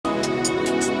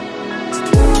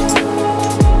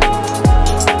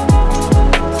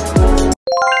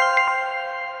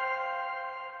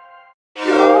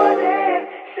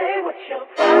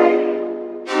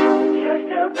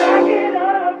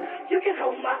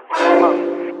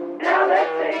Now let's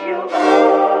say you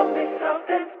owe me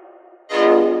something.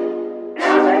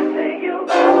 Now let's say you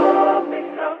owe me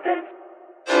something.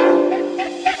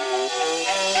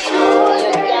 All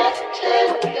you got to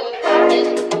do is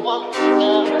walk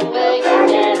away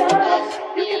and pass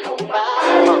me by.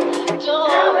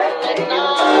 Don't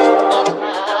acknowledge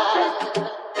my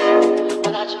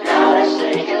when I try to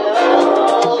say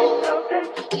hello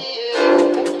to you.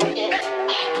 Yeah.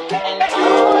 And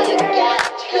all you got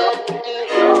to do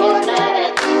is not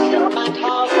answer my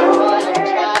call when I'm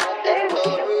trying to go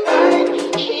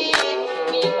through. Keep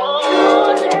me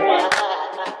wondering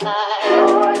why.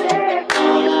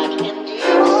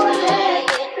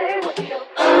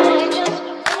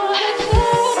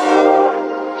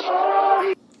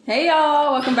 Hey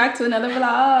y'all, welcome back to another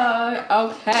vlog.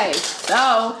 Okay,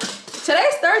 so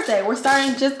today's Thursday. We're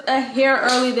starting just a hair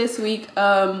early this week.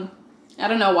 I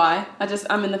don't know why.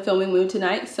 I'm in the filming mood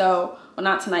tonight. So, well,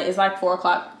 not tonight. It's like 4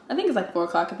 o'clock. I think it's like 4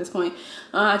 o'clock at this point.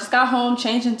 I just got home,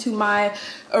 changed into my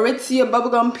Aritzia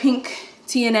Bubblegum Pink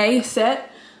TNA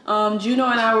set. Juno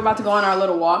and I were about to go on our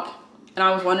little walk. And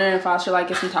I was wondering if I should like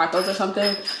get some tacos or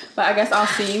something. But I guess I'll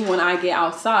see when I get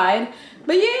outside.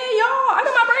 But yeah, y'all, I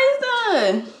got my braids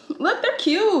done. Look, they're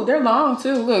cute. They're long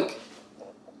too, look.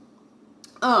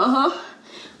 I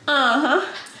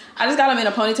just got them in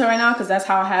a ponytail right now because that's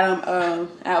how I had them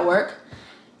at work.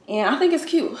 And I think it's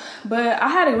cute. But I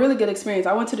had a really good experience.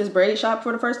 I went to this braid shop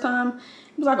for the first time.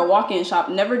 It was like a walk-in shop.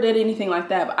 Never did anything like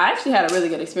that. But I actually had a really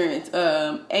good experience.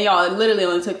 And y'all, it literally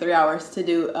only took 3 hours to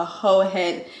do a whole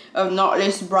head of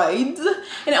knotless braids. And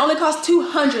it only cost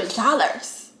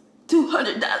 $200.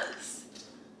 $200.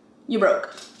 You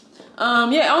broke.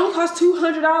 Yeah, it only cost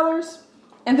 $200.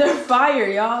 And they're fire,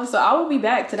 y'all. So I will be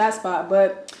back to that spot.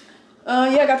 But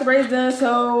yeah, I got the braids done.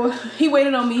 So he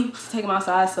waited on me to take him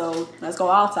outside. So let's go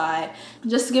outside.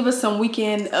 Just to give us some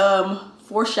weekend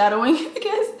foreshadowing, I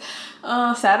guess.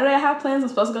 Saturday I have plans. I'm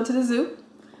supposed to go to the zoo.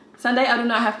 Sunday I do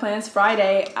not have plans.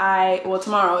 Friday well,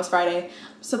 tomorrow is Friday.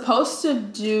 I'm supposed to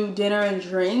do dinner and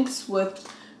drinks with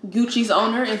Gucci's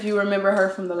owner, if you remember her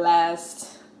from the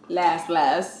last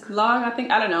vlog, I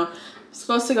think. I don't know. I'm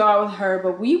supposed to go out with her,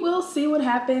 but we will see what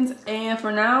happens. And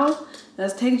for now,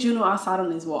 let's take Juno outside on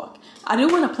this walk. I do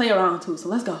want to play around too, so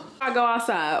let's go. I go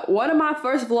outside. One of my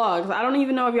first vlogs, I don't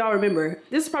even know if y'all remember.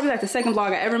 This is probably like the second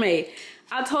vlog I ever made.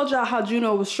 I told y'all how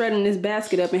Juno was shredding this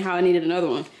basket up and how I needed another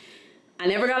one. I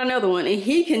never got another one, and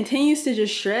he continues to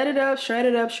just shred it up, shred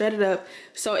it up, shred it up.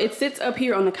 So it sits up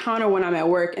here on the counter when I'm at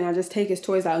work, and I just take his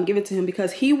toys out and give it to him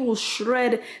because he will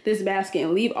shred this basket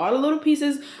and leave all the little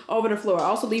pieces over the floor. I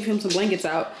also leave him some blankets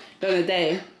out during the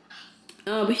day.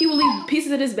 But he will leave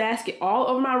pieces of this basket all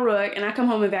over my rug, and I come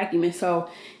home and vacuum it. So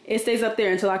it stays up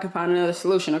there until I can find another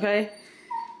solution, okay?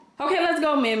 Okay, let's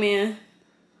go, man.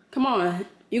 Come on.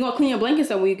 You're gonna clean your blankets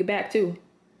up when you get back, too.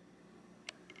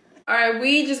 All right,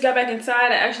 we just got back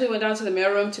inside. I actually went down to the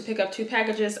mailroom to pick up 2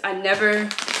 packages. I never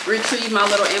retrieved my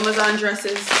little Amazon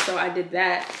dresses, so I did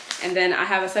that. And then I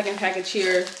have a second package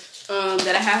here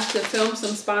that I have to film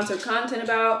some sponsored content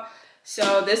about.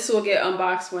 So this will get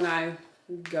unboxed when I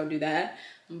go do that.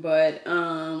 But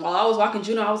while I was walking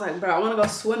Juno, I was like, bro, I want to go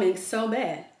swimming so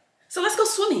bad. So let's go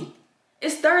swimming.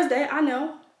 It's Thursday, I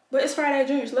know, but it's Friday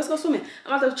Junior, so let's go swimming.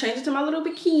 I'm about to change it to my little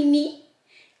bikini,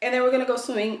 and then we're going to go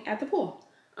swimming at the pool.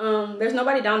 There's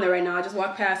nobody down there right now. I just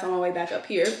walked past on my way back up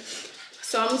here.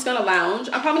 So I'm just gonna lounge.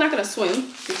 I'm probably not gonna swim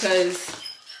because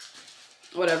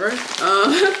whatever.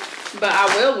 But I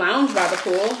will lounge by the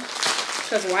pool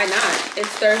because why not? It's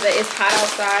Thursday, it's hot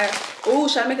outside. Ooh,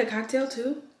 should I make a cocktail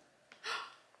too?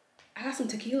 I got some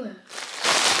tequila.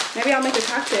 Maybe I'll make a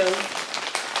cocktail.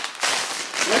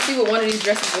 Let's see what one of these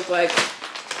dresses look like.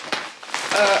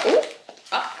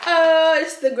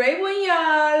 It's the gray one,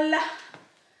 y'all.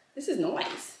 This is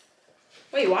nice.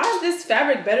 Wait, why is this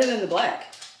fabric better than the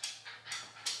black?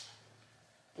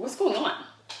 What's going on?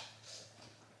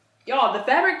 Y'all, the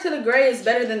fabric to the gray is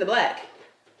better than the black.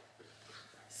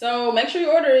 So make sure you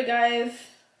order it, guys.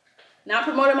 Not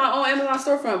promoting my own Amazon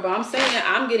storefront, but I'm saying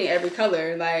I'm getting every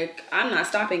color. Like, I'm not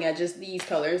stopping at just these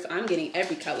colors. I'm getting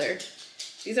every color.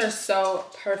 These are so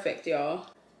perfect, y'all.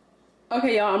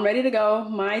 Okay, y'all, I'm ready to go.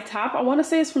 My top, I want to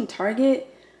say it's from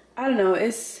Target. I don't know,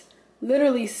 it's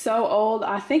literally so old.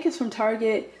 I think it's from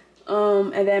Target.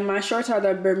 And then my shorts are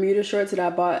the Bermuda shorts that I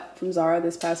bought from Zara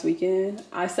this past weekend.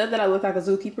 I said that I look like a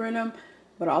zookeeper in them,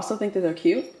 but I also think that they're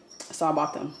cute, so I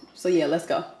bought them. So yeah, let's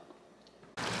go.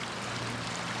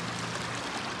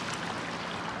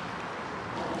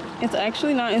 It's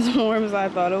actually not as warm as I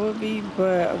thought it would be,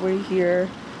 but we're here.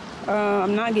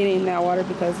 I'm not getting in that water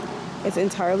because it's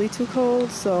entirely too cold,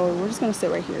 so we're just gonna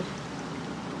sit right here.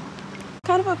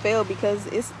 kind of a fail because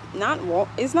it's not warm.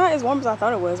 It's not as warm as I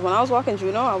thought it was. When I was walking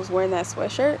Juno, I was wearing that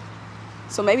sweatshirt,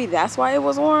 so maybe that's why it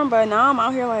was warm. But now I'm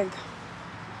out here like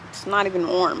it's not even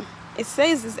warm. It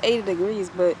says it's 80 degrees,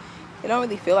 but it don't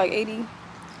really feel like 80.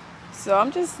 So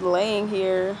I'm just laying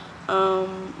here.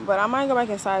 But I might go back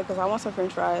inside because I want some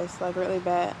french fries like really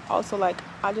bad. Also, like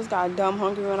I just got dumb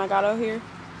hungry when I got out here,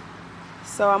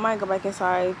 so I might go back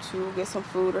inside to get some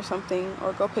food or something,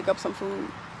 or go pick up some food.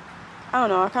 I don't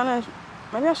know.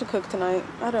 Maybe I should cook tonight.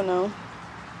 I don't know.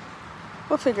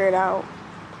 We'll figure it out.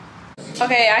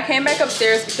 Okay, I came back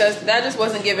upstairs because that just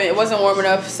wasn't given. It wasn't warm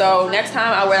enough. So next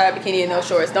time I wear that bikini and those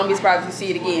shorts. Don't be surprised if you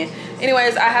see it again.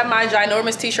 Anyways, I have my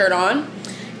ginormous t-shirt on.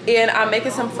 And I'm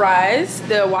making some fries.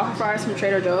 The waffle fries from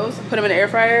Trader Joe's. Put them in the air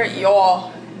fryer.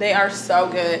 Y'all, they are so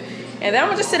good. And then I'm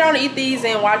gonna just sit down and eat these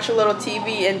and watch a little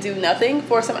TV and do nothing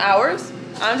for some hours.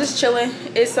 I'm just chilling.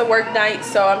 It's a work night,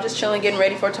 so I'm just chilling, getting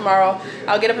ready for tomorrow.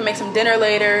 I'll get up and make some dinner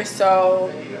later.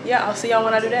 So yeah, I'll see y'all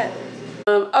when I do that.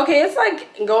 Okay, it's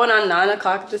like going on 9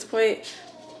 o'clock at this point.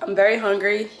 I'm very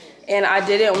hungry, and I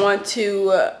didn't want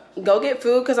to go get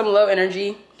food because I'm low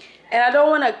energy, and I don't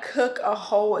want to cook a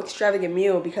whole extravagant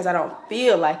meal because I don't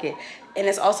feel like it. And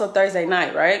it's also Thursday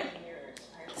night, right?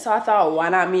 So I thought, why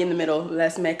not me in the middle?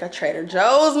 Let's make a Trader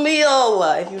Joe's meal.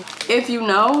 If you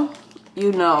know,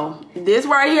 you know. This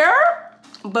right here,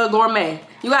 but gourmet.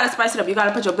 You gotta spice it up. You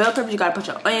gotta put your bell peppers, you gotta put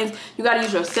your onions, you gotta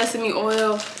use your sesame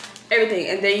oil, everything.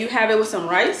 And then you have it with some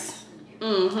rice.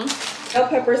 Bell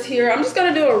peppers here. I'm just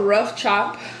gonna do a rough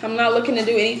chop. I'm not looking to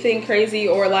do anything crazy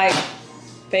or like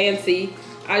fancy.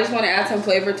 I just want to add some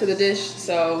flavor to the dish,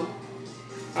 so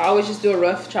I always just do a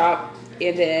rough chop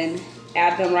and then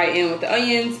add them right in with the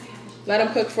onions. Let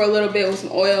them cook for a little bit with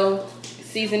some oil.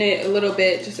 Season it a little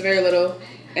bit, just a very little.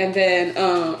 And then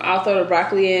I'll throw the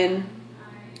broccoli in.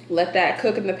 Let that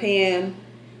cook in the pan.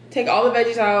 Take all the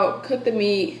veggies out, cook the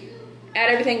meat,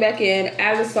 add everything back in,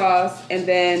 add the sauce, and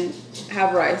then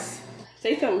have rice.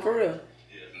 Say something for real.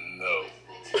 No.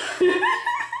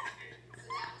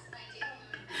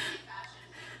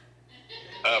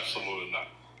 Absolutely not.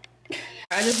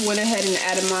 I just went ahead and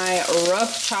added my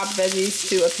rough chopped veggies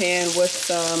to a pan with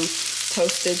some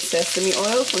toasted sesame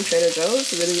oil from Trader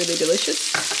Joe's. Really, really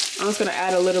delicious. I'm just gonna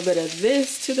add a little bit of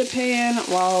this to the pan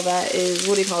while that is,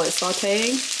 what do you call it,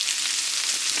 sauteing.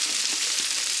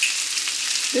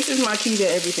 This is my key to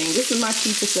everything. This is my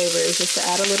key to flavor, is just to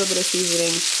add a little bit of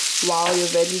seasoning while your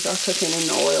veggies are cooking in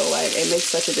the oil. Like, it makes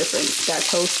such a difference. That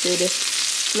toasted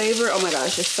flavor, oh my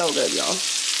gosh, it's so good, y'all.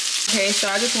 Okay, so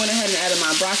I just went ahead and added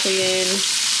my broccoli in,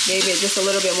 gave it just a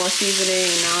little bit more seasoning,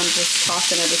 and now I'm just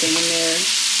tossing everything in there.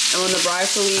 And when the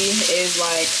broccoli is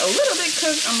like a little bit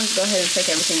cooked, I'm gonna go ahead and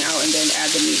take everything out and then add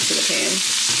the meat to the pan.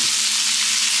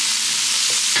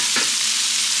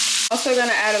 Also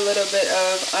gonna add a little bit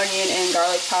of onion and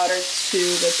garlic powder to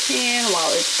the pan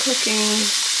while it's cooking.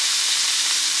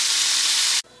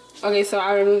 Okay, so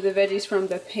I removed the veggies from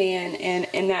the pan, and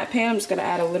in that pan I'm just gonna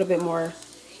add a little bit more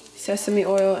sesame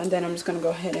oil, and then I'm just gonna go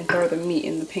ahead and throw the meat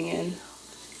in the pan.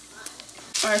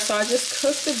 Alright, so I just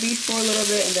cooked the beef for a little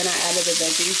bit, and then I added the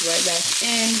veggies right back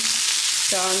in.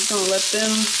 So I'm just gonna let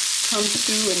them come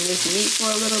stew in this meat for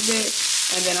a little bit,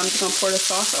 and then I'm just gonna pour the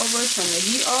sauce over, turn the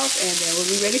heat off, and then we'll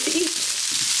be ready to eat.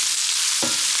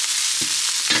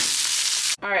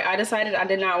 Alright, I decided I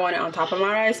did not want it on top of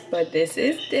my rice, but this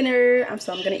is dinner,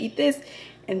 so I'm gonna eat this,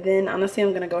 and then honestly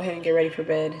I'm gonna go ahead and get ready for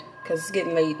bed because it's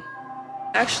getting late.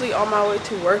 Actually on my way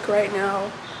to work right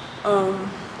now.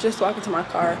 Just walking to my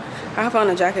car. I have on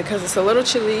a jacket because it's a little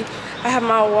chilly. I have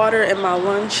my water and my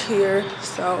lunch here,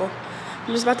 so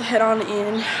I'm just about to head on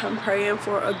in. I'm praying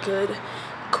for a good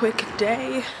quick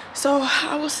day, so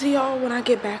I will see y'all when I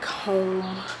get back home.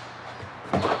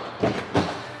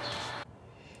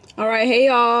 All right, hey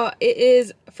y'all, it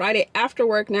is Friday after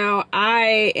work now.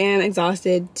 I am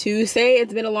exhausted. To say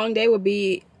it's been a long day would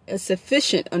be a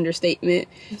sufficient understatement.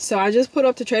 So I just put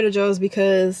up to Trader Joe's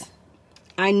because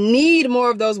I need more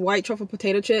of those white truffle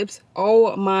potato chips.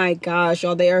 Oh my gosh,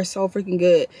 y'all, they are so freaking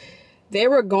good. They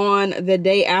were gone the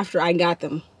day after I got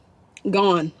them.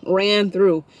 Gone, ran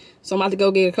through. So I'm about to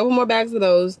go get a couple more bags of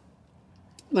those.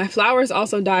 My flowers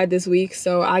also died this week,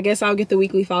 so I guess I'll get the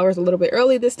weekly flowers a little bit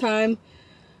early this time.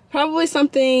 Probably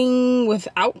something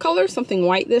without color, something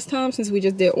white this time since we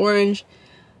just did orange.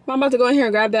 I'm about to go in here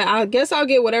and grab that. I guess I'll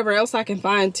get whatever else I can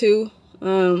find too.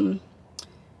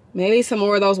 Maybe some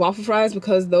more of those waffle fries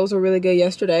because those were really good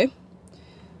yesterday.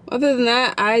 Other than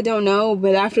that, I don't know.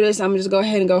 But after this, I'm just go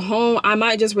ahead and go home. I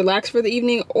might just relax for the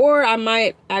evening, or I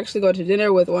might actually go to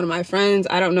dinner with one of my friends.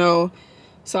 I don't know.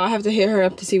 So I'll have to hit her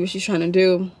up to see what she's trying to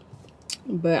do.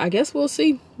 But I guess we'll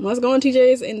see. Let's go on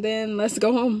TJ's and then let's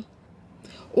go home.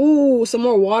 Ooh, some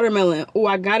more watermelon. Ooh,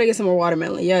 I gotta get some more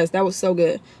watermelon. Yes, that was so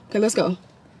good. Okay, let's go.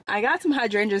 I got some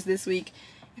hydrangeas this week.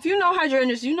 If you know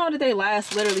hydrangeas, you know that they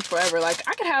last literally forever. Like,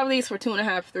 I could have these for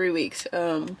 2.5, 3 weeks.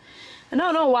 I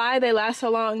don't know why they last so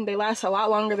long. They last a lot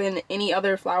longer than any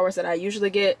other flowers that I usually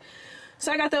get.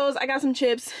 So I got those. I got some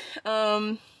chips.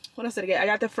 What else did I get? I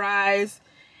got the fries.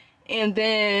 And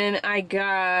then I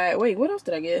got, wait, what else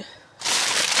did I get?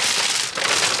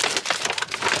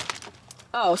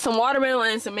 Oh, some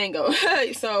watermelon and some mango.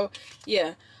 So,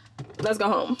 yeah, let's go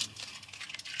home.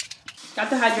 Got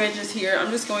the hydrangeas here.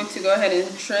 I'm just going to go ahead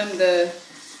and trim the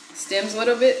stems a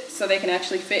little bit so they can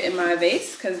actually fit in my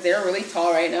vase because they're really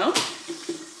tall right now.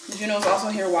 Juno's also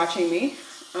here watching me.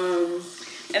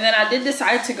 And then I did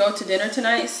decide to go to dinner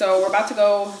tonight. So we're about to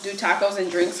go do tacos and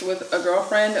drinks with a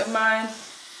girlfriend of mine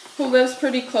who lives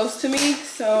pretty close to me.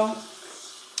 So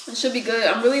it should be good.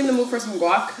 I'm really in the mood for some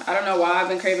guac. I don't know why I've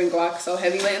been craving guac so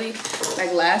heavy lately.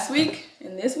 Like last week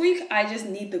and this week, I just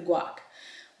need the guac.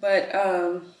 But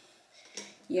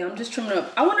yeah, I'm just trimming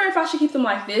up. I wonder if I should keep them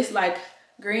like this, like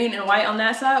green and white on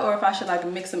that side, or if I should like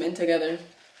mix them in together.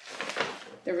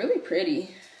 They're really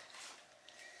pretty.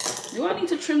 Do I need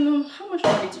to trim them? How much do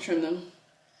I need to trim them?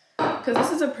 Because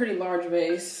this is a pretty large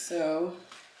vase, so.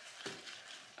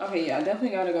 Okay, yeah, I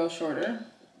definitely gotta go shorter.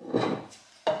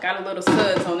 Got a little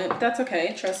suds on it, but that's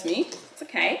okay, trust me. It's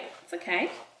okay, it's okay.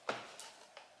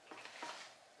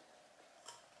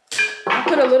 I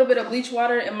put a little bit of bleach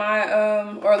water in my,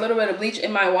 or a little bit of bleach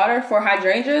in my water for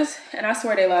hydrangeas, and I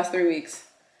swear they last 3 weeks.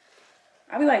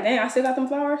 I'll be like, dang, I still got them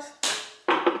flowers.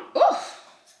 Oof.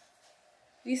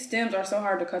 These stems are so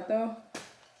hard to cut though.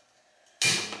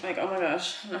 Like, oh my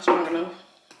gosh, I'm not strong enough.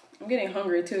 I'm getting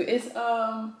hungry too. It's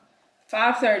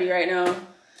 5:30 right now.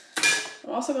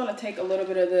 I'm also gonna take a little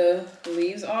bit of the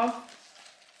leaves off.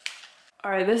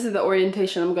 All right, this is the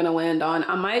orientation I'm gonna land on.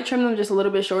 I might trim them just a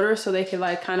little bit shorter so they can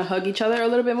like kind of hug each other a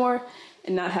little bit more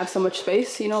and not have so much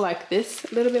space, you know, like this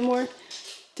a little bit more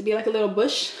to be like a little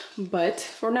bush. But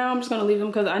for now, I'm just gonna leave them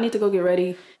because I need to go get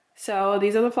ready. So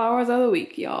these are the flowers of the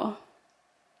week, y'all.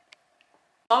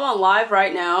 I'm on live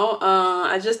right now.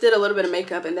 I just did a little bit of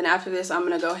makeup, and then after this, I'm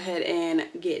gonna go ahead and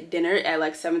get dinner at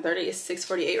like 7:30. It's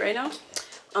 6:48 right now.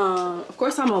 Of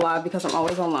course I'm on live because I'm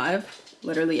always on live.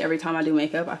 Literally every time I do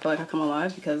makeup, I feel like I come on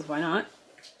live because why not?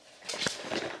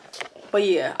 But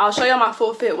yeah, I'll show y'all my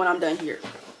full fit when I'm done here.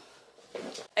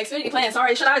 Xfinity plan,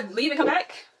 sorry, should I leave and come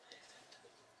back?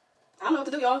 I don't know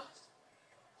what to do, y'all.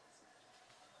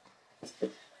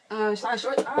 Size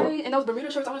shorts, and those Bermuda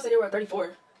shorts, I wanna say they were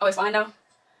 34. Oh, it's fine now?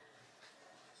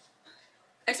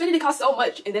 Xfinity costs so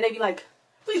much, and then they be like,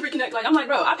 please reconnect. Like, I'm like,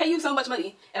 bro, I pay you so much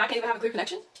money, and I can't even have a clear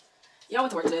connection? Yeah, I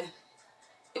went to work today.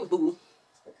 It was boo-boo.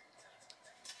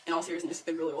 In all seriousness,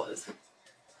 it really was.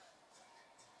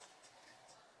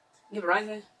 Give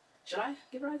Verizon. Should I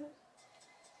give Verizon?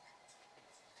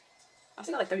 I've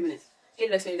still got like 30 minutes.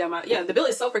 Hated Xfinity down my... Yeah, the bill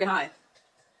is so freaking high.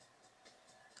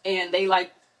 And they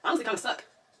like, honestly kind of suck.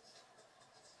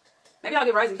 Maybe I'll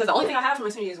give Verizon, because the only thing I have from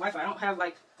Xfinity is Wi-Fi. I don't have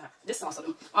like... This is also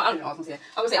them. I don't know what I was going to say.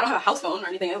 I was going to say, I don't have a house phone or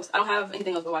anything else. I don't have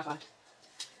anything else but Wi-Fi.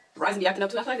 Verizon be acting up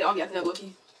too. I feel like they all be acting up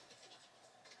low-key.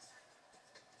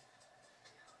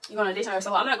 You going on a date or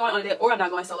solo? I'm not going on a date, or I'm not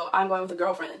going solo. I'm going with a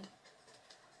girlfriend.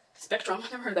 Spectrum.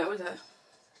 I've never heard that. What is that?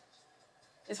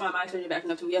 It's fine. My Xfinity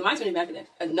backing up too. Yeah, my Xfinity backing up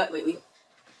a nut lately.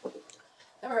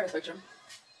 Never heard of Spectrum.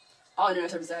 All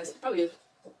internet services. Probably is.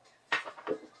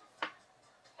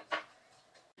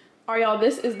 Alright, y'all.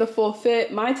 This is the full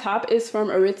fit. My top is from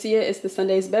Aritzia. It's the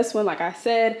Sunday's best one. Like I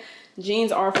said,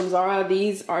 jeans are from Zara.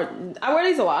 These are, I wear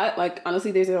these a lot. Like,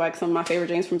 honestly, these are like some of my favorite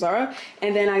jeans from Zara.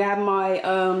 And then I got my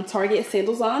Target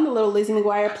sandals on, the little Lizzie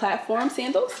McGuire platform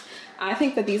sandals. I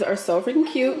think that these are so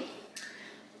freaking cute.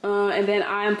 And then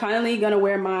I'm finally gonna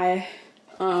wear my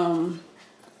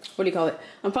what do you call it?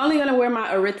 I'm finally gonna wear my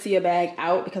Aritzia bag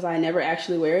out because I never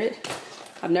actually wear it.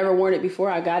 I've never worn it before.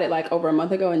 I got it like over a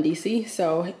month ago in DC,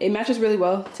 so it matches really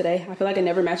well today. I feel like it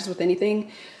never matches with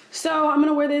anything. So I'm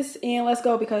gonna wear this and let's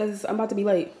go because I'm about to be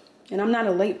late. And I'm not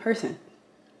a late person.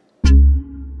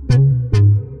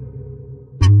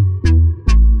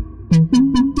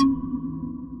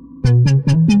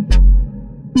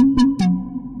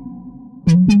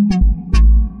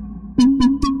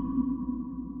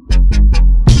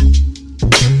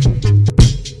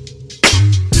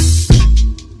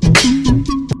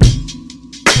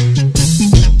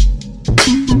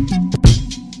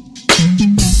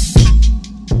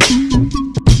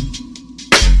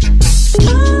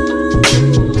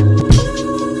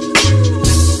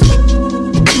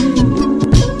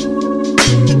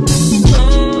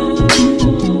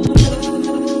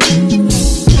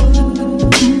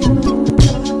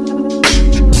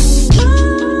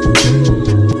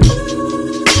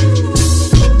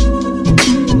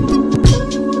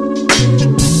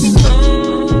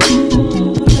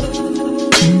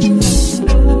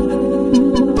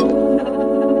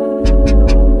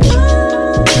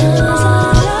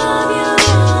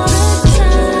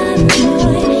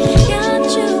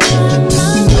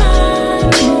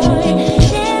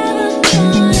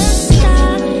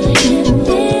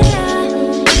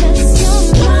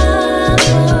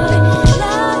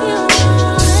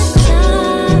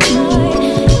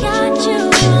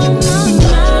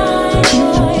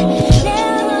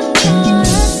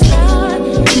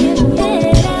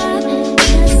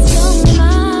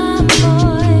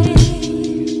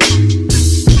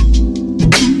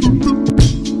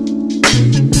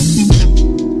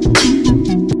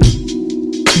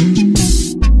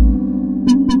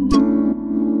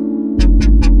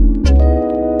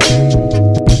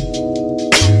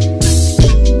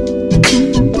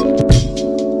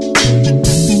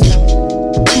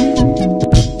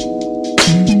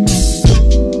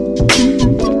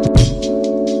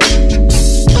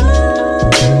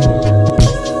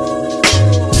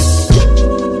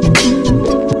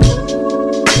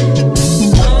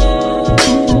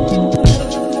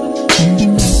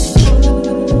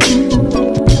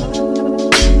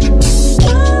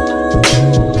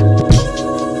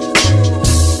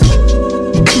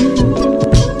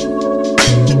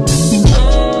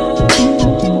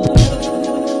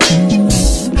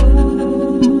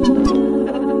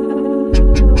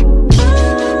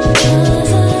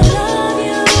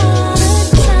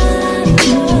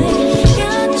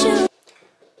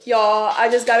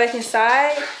 just got back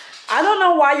inside. I don't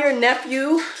know why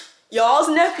y'all's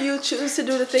nephew chooses to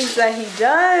do the things that he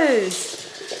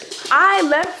does. I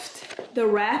left the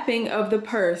wrapping of the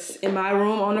purse in my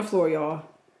room on the floor, y'all.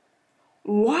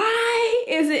 Why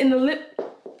is it in the lip?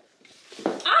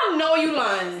 I know you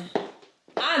lying.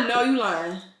 I know you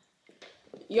lying.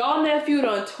 Y'all nephew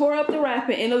done tore up the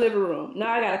wrapping in the living room.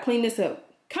 Now I gotta clean this up.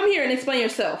 Come here and explain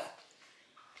yourself.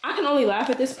 I can only laugh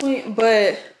at this point,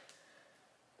 but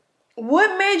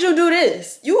what made you do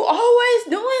this? You always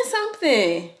doing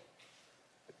something.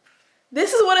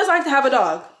 This is what it's like to have a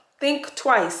dog. Think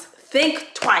twice.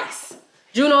 Think twice.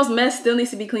 Juno's mess still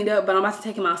needs to be cleaned up, but I'm about to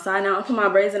take him outside now. I'll put my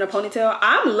braids in a ponytail.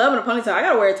 I'm loving a ponytail. I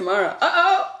gotta wear it tomorrow.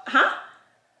 Uh-oh. Huh?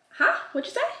 Huh? What'd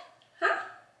you say? Huh?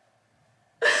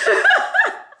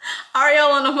 Ariel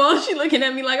on the phone. She looking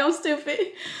at me like I'm stupid.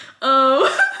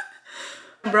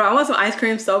 Bro, I want some ice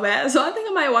cream so bad. So I think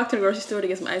I might walk to the grocery store to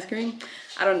get some ice cream.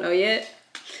 I don't know yet.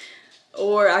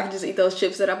 Or I could just eat those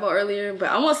chips that I bought earlier. But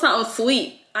I want something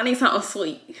sweet. I need something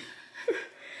sweet.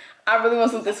 I really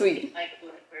want something sweet. Like a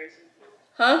black person.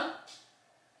 Huh?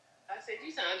 I said,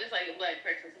 you sound just like a black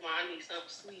person. Tomorrow I need something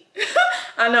sweet.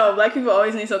 I know, black people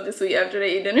always need something sweet after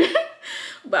they eat dinner.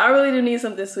 But I really do need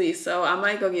something sweet. So I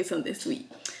might go get something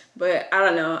sweet. But I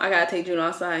don't know. I gotta take Juno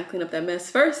outside and clean up that mess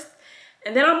first.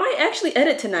 And then I might actually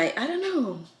edit tonight. I don't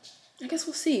know. I guess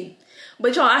we'll see.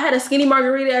 But y'all, I had a skinny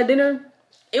margarita at dinner.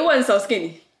 It wasn't so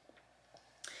skinny.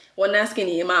 Wasn't that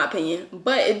skinny in my opinion.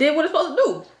 But it did what it's supposed to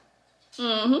do.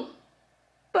 Mm-hmm.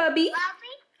 Bubby.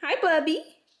 Hi, Bubby.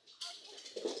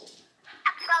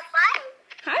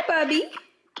 Hi, Bubby.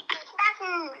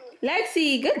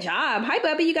 Lexi, good job. Hi,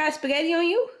 Bubby. You got spaghetti on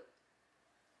you?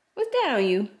 What's that on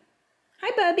you? Hi,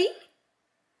 Bubby.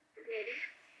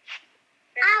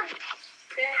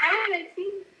 Hi, Lexi.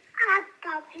 Hi,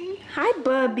 Bubby. Hi,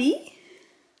 Bubby.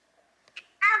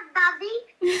 Hi, Bubby.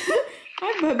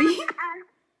 Hi, Bubby.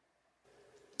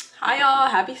 Hi, y'all.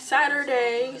 Happy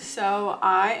Saturday. So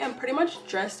I am pretty much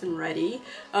dressed and ready.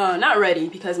 Not ready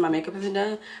because my makeup isn't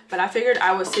done, but I figured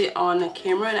I would sit on the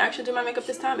camera and actually do my makeup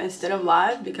this time instead of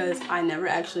live because I never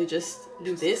actually just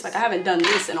do this. Like, I haven't done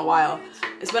this in a while.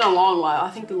 It's been a long while.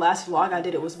 I think the last vlog I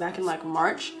did it was back in like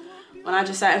March when I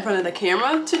just sat in front of the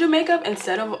camera to do makeup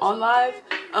instead of on live.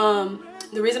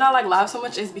 The reason I like live so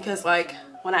much is because like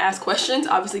when I ask questions,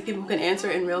 obviously people can answer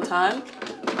in real time.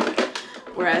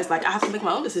 Whereas like I have to make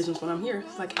my own decisions when I'm here.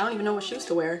 It's like I don't even know what shoes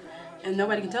to wear and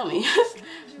nobody can tell me.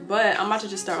 But I'm about to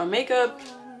just start my makeup,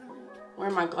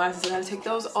 wearing my glasses. I gotta take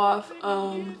those off.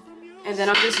 And then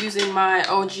I'm just using my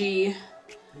OG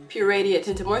Pure Radiant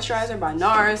Tinted Moisturizer by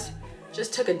NARS.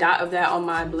 Just took a dot of that on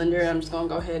my blender. I'm just gonna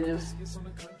go ahead and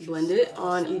blend it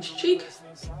on each cheek.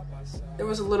 There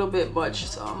was a little bit much,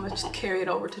 so I'm gonna just carry it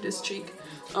over to this cheek.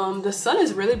 The sun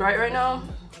is really bright right now.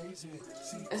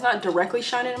 It's not directly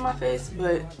shining in my face,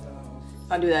 but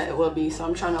if I do that, it will be. So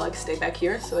I'm trying to like stay back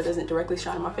here so it doesn't directly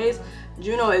shine in my face.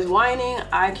 Juno is whining.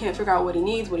 I can't figure out what he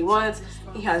needs, what he wants.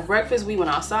 He has breakfast. We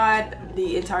went outside,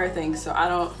 the entire thing. So I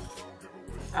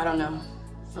don't know.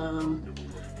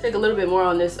 Take a little bit more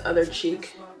on this other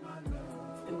cheek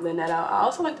and blend that out. I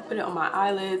also like to put it on my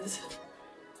eyelids.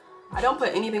 I don't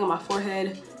put anything on my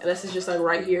forehead unless it's just like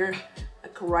right here,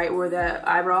 like right where that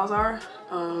eyebrows are.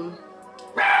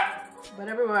 But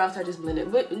everywhere else I just blend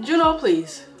it. But Juno,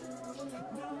 please.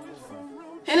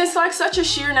 And it's like such a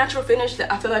sheer natural finish that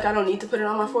I feel like I don't need to put it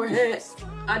on my forehead.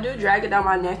 I do drag it down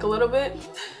my neck a little bit.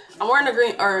 I'm wearing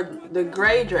the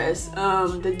gray dress.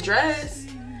 The dress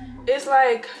is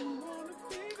like,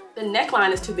 the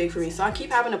neckline is too big for me. So I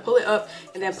keep having to pull it up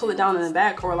and then pull it down in the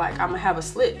back, or like I'm gonna have a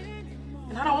slit.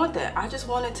 And I don't want that. I just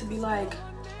want it to be like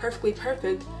perfectly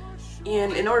perfect.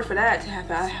 And in order for that to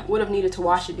happen, I would have needed to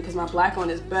wash it because my black one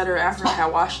is better after I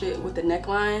had washed it with the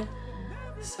neckline.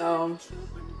 So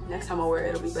next time I wear it,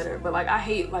 it'll be better. But like I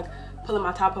hate like pulling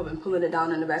my top up and pulling it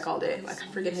down in the back all day. Like I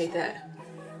freaking hate that.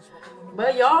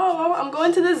 But y'all, I'm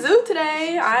going to the zoo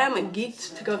today. I am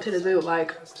geeked to go to the zoo.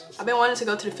 Like I've been wanting to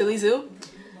go to the Philly Zoo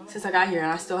since I got here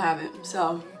and I still haven't.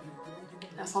 So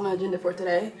that's on the agenda for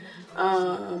today.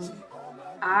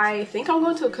 I think I'm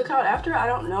going to a cookout after. I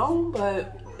don't know,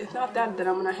 but if not that, then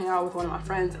I'm gonna hang out with one of my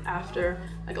friends after,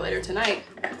 like later tonight.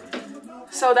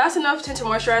 So that's enough tinted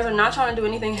moisturizer. I'm not trying to do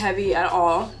anything heavy at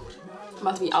all. I'm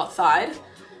about to be outside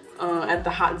at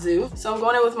the hot zoo. So I'm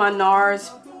going in with my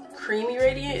NARS Creamy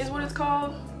Radiant is what it's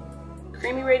called.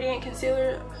 Creamy Radiant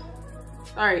Concealer.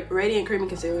 Sorry, Radiant Creamy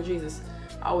Concealer, Jesus.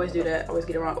 I always do that, I always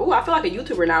get it wrong. Oh, I feel like a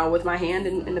YouTuber now with my hand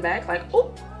in the back, like,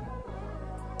 oh.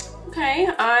 Okay,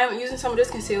 I'm using some of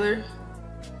this concealer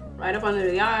right up under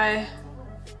the eye.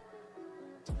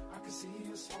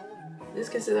 This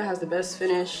concealer has the best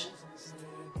finish.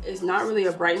 is not really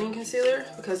a brightening concealer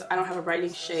because I don't have a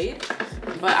brightening shade,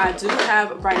 but I do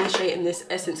have a brightening shade in this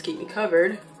Essence Keep Me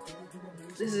Covered.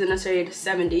 This is in the shade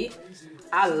 70.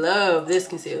 I love this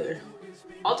concealer.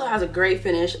 Ulta has a great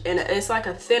finish, and it's like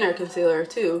a thinner concealer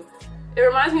too. It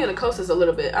reminds me of the Kosas a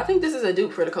little bit. I think this is a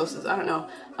dupe for the Kosas, I don't know.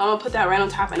 I'm gonna put that right on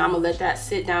top, and I'm gonna let that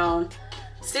sit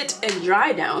and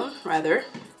dry down rather,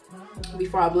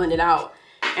 before I blend it out.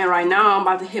 And right now I'm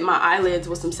about to hit my eyelids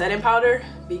with some setting powder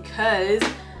because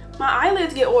my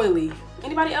eyelids get oily.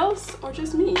 Anybody else or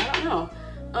just me? I don't know.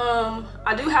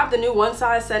 I do have the new One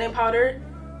Size setting powder.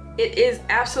 It is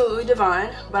absolutely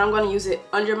divine, but I'm going to use it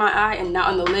under my eye and not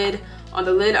on the lid. On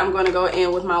the lid, I'm going to go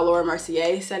in with my Laura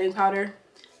Mercier setting powder.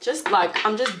 Just like,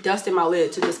 I'm just dusting my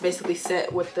lid to just basically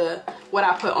set with what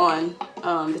I put on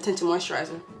the tinted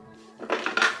moisturizer.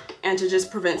 And to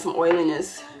just prevent some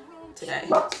oiliness today.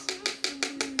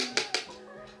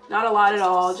 Not a lot at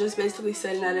all, just basically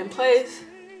setting that in place.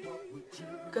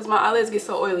 Because my eyelids get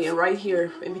so oily, and right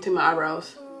here in between my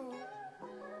eyebrows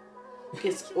it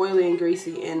gets oily and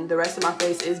greasy, and the rest of my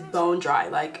face is bone dry,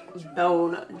 like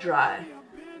bone dry.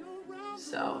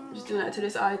 So just doing that to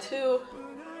this eye too.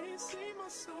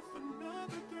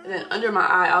 And then under my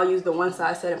eye, I'll use the One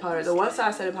Size setting powder. The One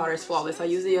Size setting powder is flawless. I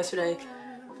used it yesterday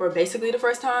for basically the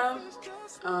first time.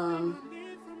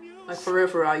 Like for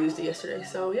real, I used it yesterday.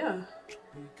 So yeah,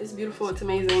 it's beautiful, it's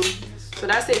amazing. So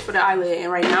that's it for the eyelid,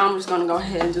 and right now I'm just gonna go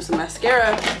ahead and do some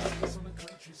mascara.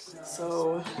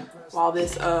 So while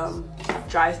this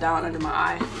dries down under my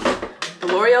eye. The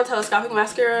L'Oreal Telescopic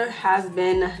Mascara has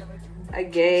been a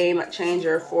game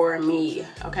changer for me,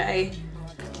 okay?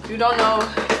 If you don't know,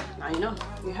 now you know.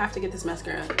 You have to get this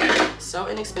mascara. It's so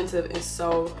inexpensive and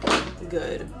so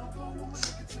good.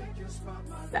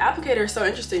 The applicator is so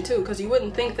interesting too, because you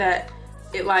wouldn't think that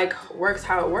it like works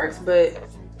how it works, but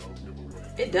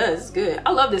it does. It's good.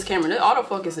 I love this camera. The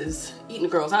autofocus is eating the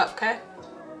girls out, okay?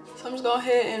 So I'm just going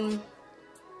ahead and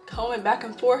comb it back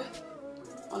and forth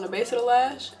on the base of the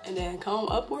lash, and then comb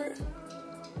upward,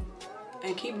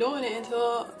 and keep doing it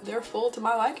until they're full to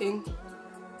my liking.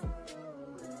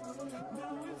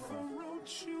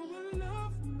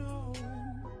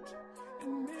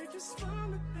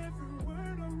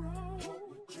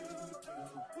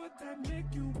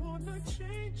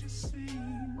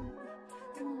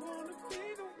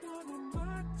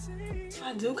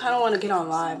 I do kind of want to get on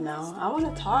live now. I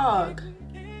want to talk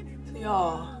to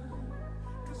y'all.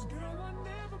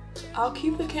 I'll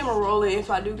keep the camera rolling if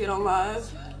I do get on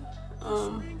live.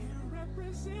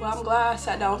 But I'm glad I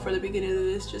sat down for the beginning of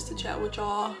this just to chat with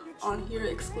y'all on here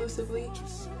exclusively.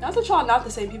 Not that y'all not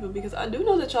the same people, because I do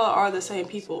know that y'all are the same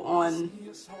people on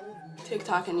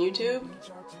TikTok and YouTube.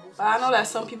 But I know that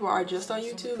some people are just on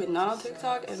YouTube and not on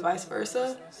TikTok, and vice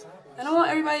versa. And I want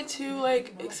everybody to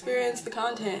like experience the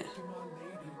content.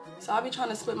 So I'll be trying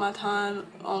to split my time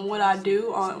on what I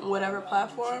do on whatever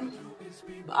platform.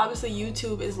 But obviously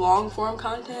YouTube is long form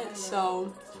content,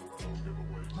 so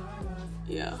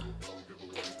yeah.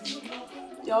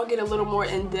 Y'all get a little more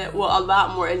in depth, well, a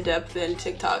lot more in depth than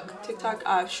TikTok. TikTok,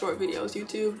 I have short videos.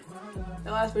 YouTube,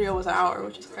 the last video was an hour,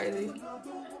 which is crazy.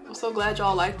 I'm so glad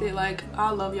y'all liked it. Like,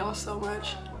 I love y'all so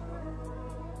much.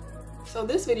 So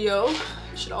this video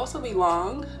should also be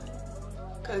long,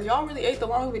 because y'all really ate the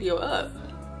long video up.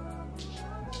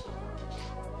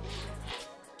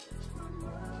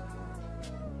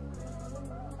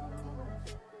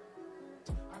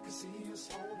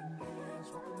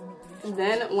 And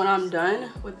then when I'm done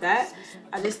with that,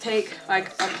 I just take like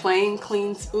a plain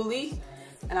clean spoolie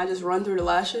and I just run through the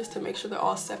lashes to make sure they're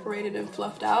all separated and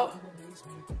fluffed out.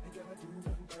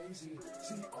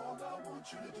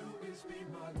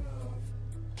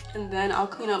 And then I'll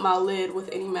clean up my lid with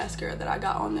any mascara that I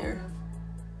got on there.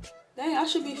 Dang, I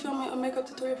should be filming a makeup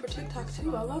tutorial for TikTok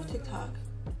too. I love TikTok.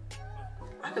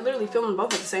 I could literally film them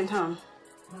both at the same time.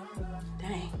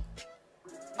 Dang.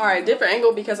 Alright, different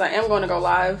angle because I am going to go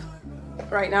live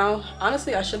right now.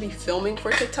 Honestly, I should be filming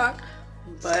for TikTok,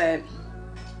 but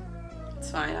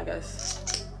it's fine, I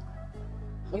guess.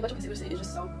 When you let your concealer sit, it's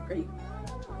just so pretty.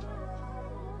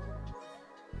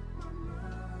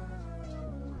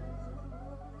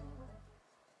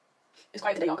 It's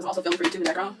quiet today, y'all, because I'm also filming for YouTube in the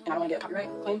background, and I don't want to get a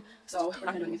copyright claim, so we're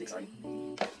not going to do any music, sorry.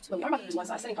 But we are about to do One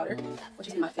Size setting powder, which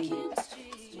is in my fade.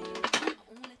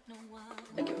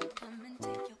 Thank you.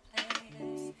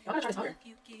 Y'all gotta try this powder.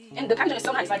 And the packaging is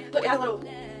so nice. Like, look, it has a little...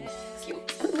 It's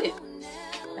cute. Look at it.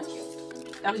 That's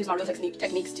cute. Now I'm just using my Real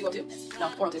Techniques 202. No,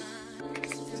 402.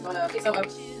 Just gonna pick some up.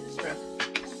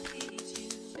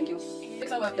 Thank you. Pick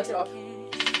some up, dust it off.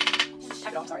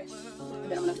 Tap it off, sorry.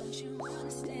 And then I'm gonna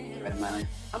get rid of my eye.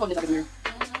 I'm holding this like a mirror.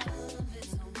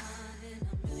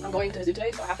 I'm going to the zoo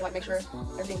today, so I have to like make sure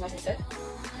everything's nice and set.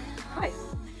 Hi.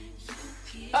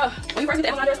 When you first get the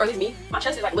Amazon dress, or at least me, my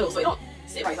chest is like little, so it don't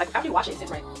sit right. Like after you wash it, it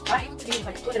sits right. I hate to be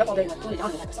like pulling it up all day and like pulling it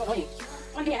down and like it's so annoying.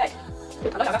 Why give me a heck? I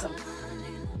know y'all got some.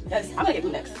 Yes, I'm gonna get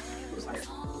blue next. Blue's fire.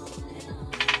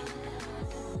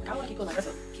 I wanna keep pulling my dress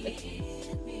up.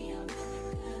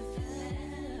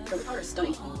 So this color is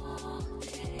stunning.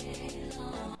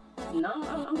 No,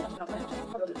 I'm gonna have to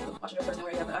go to wash your first and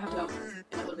wear it, but I have to go in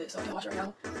a little bit, so I can't wash it right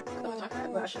now.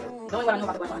 But I should. Knowing what I know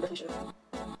about the black line, I definitely should.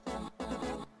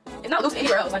 It's not loose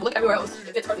anywhere else. Like look everywhere else,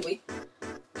 it fits perfectly.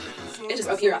 It's just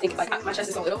up here. I think like my chest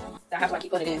is so little that I have to like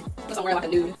keep putting it in. Because I'm wearing like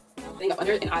a nude thing up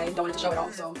under it, and I don't want it to show at all.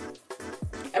 So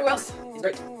everywhere else is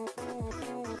great.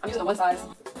 I'm using a one size.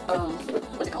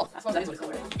 What's it called? I suppose that is what it's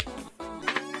called. Right?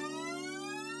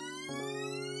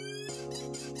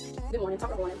 Good morning,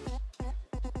 top of the morning.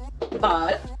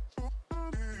 But I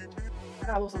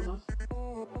got a little something. Not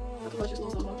too much, just a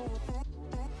little something.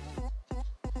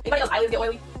 Anybody else eyelids get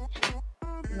oily?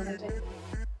 You know what I'm saying?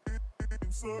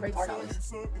 Very hard eyelids.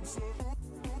 This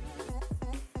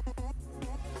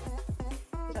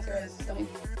mascara is stunning.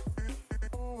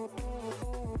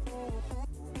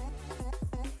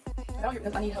 I don't hear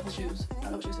because I need help with shoes. I don't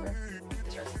know what shoes to wear.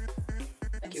 This dress.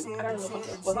 Thank you. I got a little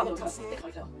ponytail. Well, not a little ponytail. Thick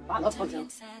ponytail. I love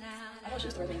ponytails. I know what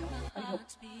shoes to wear right now. I need help.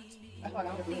 That's why I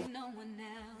got it for me.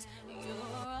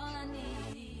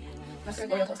 Mascara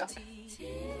L'Oreal Telescopic. I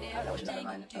don't know what shoes I don't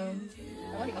mind. I want to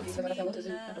be comfy because I can't go to the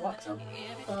zoo after walk, so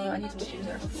I need some shoes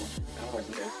that are comfortable. I don't wear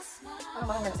sneakers. I don't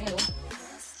mind wearing sandals.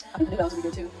 I think the New Balance would be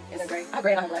good too. And they're gray. I have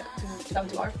gray and I have black.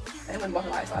 2002R. And it wouldn't walk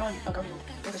alive, so I don't feel comfortable.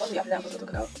 Because especially after that, I'm supposed to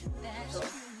cook out. So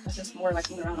that's just more like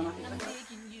moving around on my feet like that.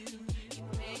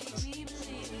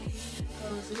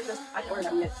 So just, I didn't order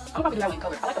that one yet. I'm probably do that one in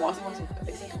color. I like the long sleeve one too. But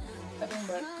it's like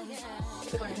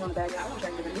on the bag. Yeah, I want to try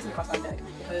to give it. It needs to be a crossbody bag.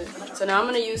 Because so now I'm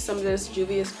going to use some of this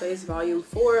Juvia's Place Volume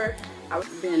 4. I've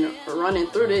been running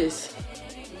through this.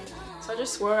 So I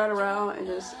just swirl it around and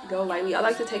just go lightly. I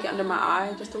like to take it under my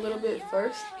eye just a little bit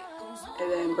first. And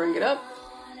then bring it up.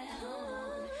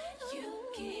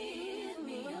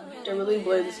 It really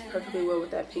blends perfectly well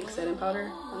with that pink setting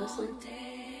powder, honestly.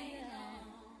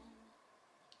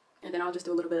 And then I'll just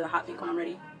do a little bit of the hot pink when I'm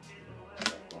ready.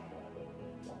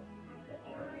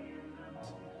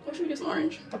 Or should we do some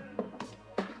orange? I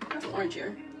got some orange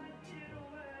here.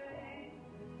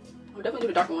 I'll definitely do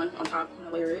the darker one on top when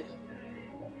I layer it.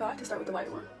 But I like to start with the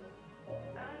lighter one.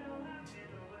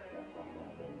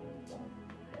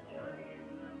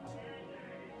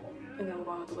 And then we'll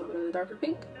go on with a little bit of the darker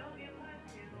pink.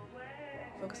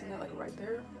 Focusing that like right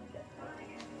there.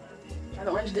 Now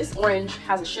the orange, this orange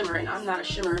has a shimmer and I'm not a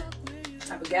shimmer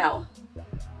type of gal.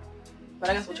 But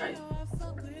I guess we'll try it.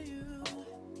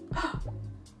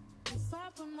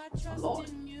 Oh Lord.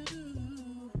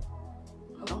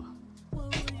 Hold on.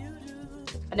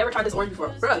 I never tried this orange before.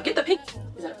 Bruh, get the pink.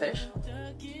 Is that a fish?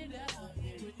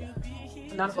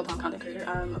 I'm not a full-time content creator.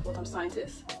 I'm a full-time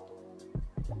scientist.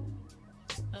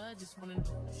 Oh,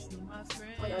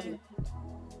 yeah,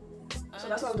 so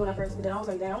that's what I was doing at first, but then I was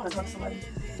like, damn, I want to talk to somebody.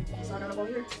 So I got up over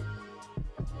here.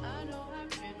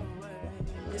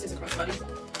 This is a crossbody.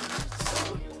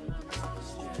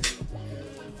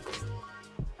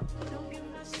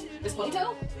 This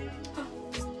ponytail? I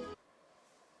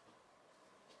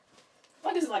feel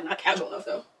like this is like not casual enough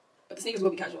though. But the sneakers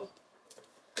will be casual.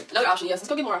 Another option, yes. Let's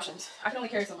go get more options. I can only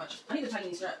carry so much. I need to tighten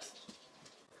these straps.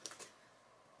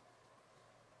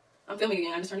 I'm filming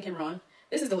again. I just turned the camera on.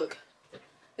 This is the look.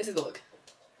 This is the look.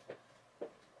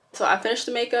 So I finished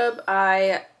the makeup.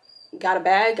 I got a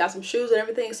bag, got some shoes and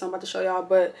everything. So I'm about to show y'all.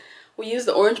 But we used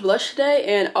the orange blush today.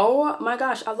 And oh my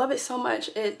gosh, I love it so much.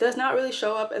 It does not really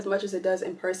show up as much as it does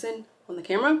in person on the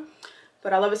camera.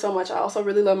 But I love it so much. I also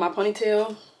really love my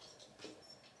ponytail.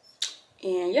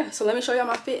 And yeah, so let me show y'all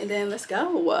my fit and then let's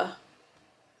go.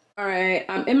 Alright,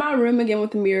 I'm in my room again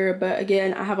with the mirror, but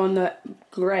again, I have on the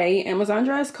gray Amazon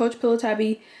dress, Coach Pillow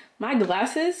Tabby. My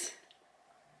glasses,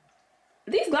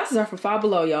 these glasses are from Five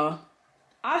Below, y'all.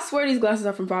 I swear these glasses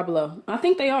are from Five Below. I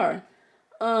think they are.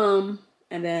 And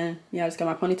then, yeah, I just got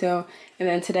my ponytail. And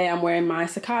then today I'm wearing my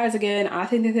Sakai's again. I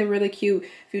think that they're really cute.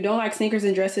 If you don't like sneakers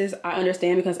and dresses, I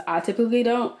understand because I typically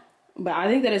don't. But I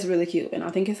think that it's really cute and I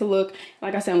think it's a look.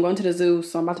 Like I said, I'm going to the zoo,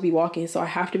 so I'm about to be walking, so I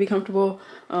have to be comfortable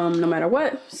no matter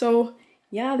what. So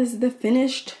yeah, this is the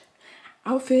finished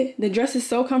outfit. The dress is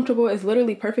so comfortable. It's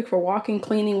literally perfect for walking,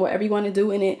 cleaning, whatever you want to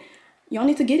do in it. Y'all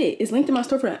need to get it. It's linked in my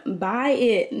storefront. Buy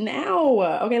it now.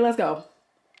 Okay, let's go.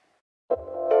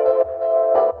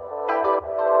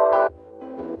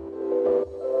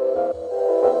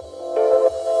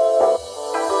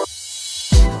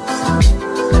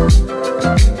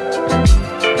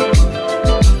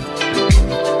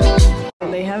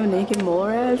 They have naked mole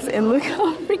rats, and look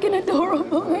how freaking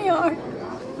adorable they are. He's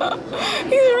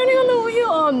running on the wheel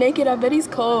all naked. I bet he's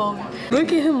cold.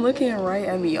 Look at him looking right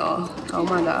at me, y'all. Oh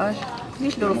my gosh. Look at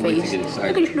his little face. Look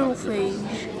at his little face.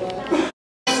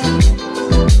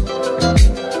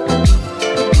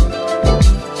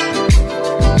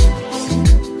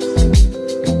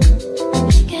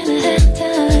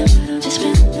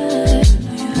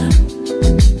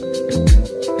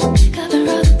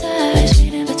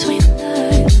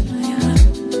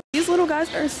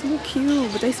 Are so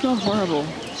cute, but they smell horrible.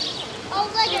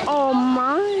 Oh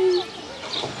my.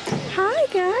 Hi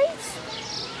guys.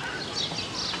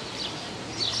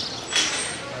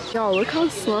 Y'all, look how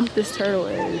slumped this turtle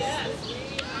is.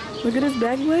 Look at his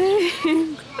back leg.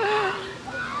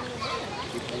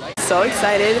 So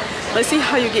excited. Let's see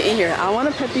how you get in here. I want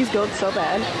to pet these goats so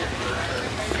bad.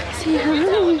 Say hi.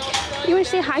 You want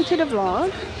to say hi to the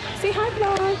vlog? Say hi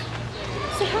vlog.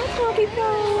 Say hi vloggy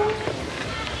vlog.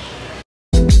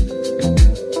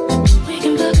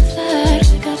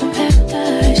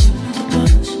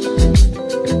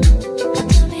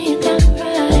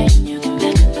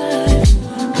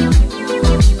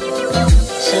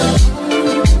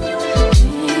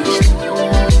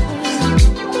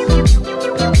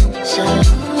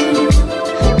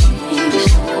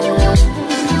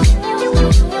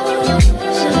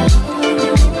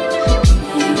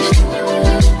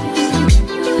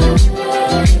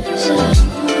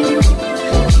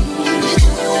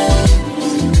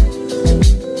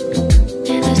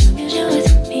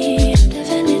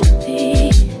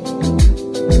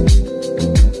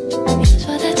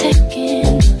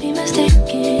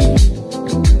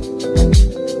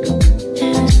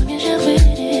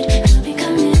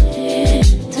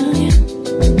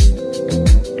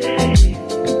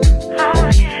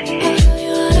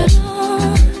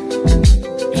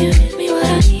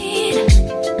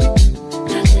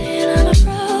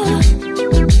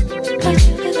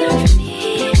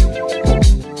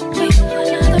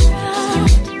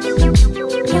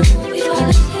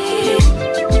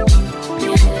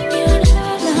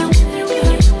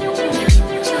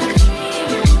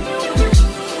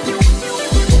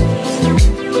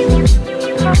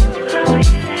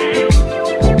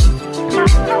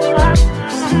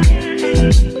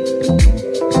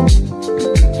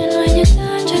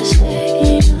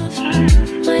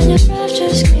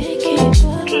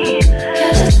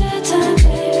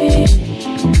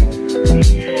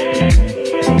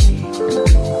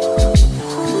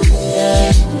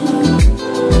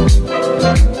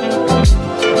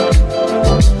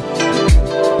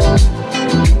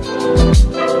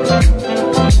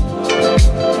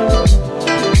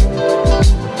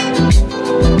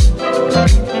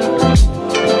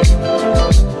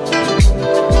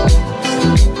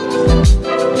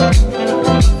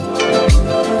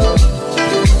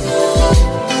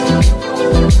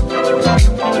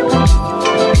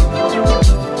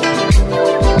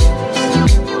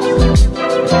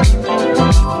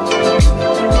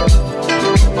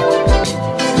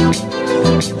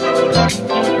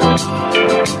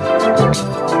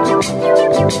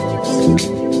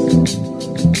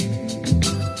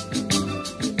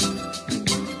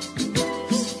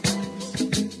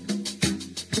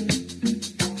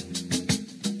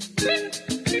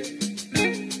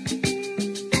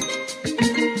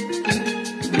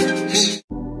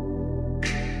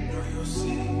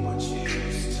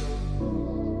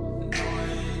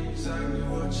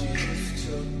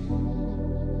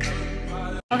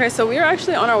 Okay, so we are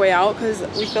actually on our way out because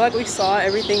we feel like we saw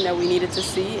everything that we needed to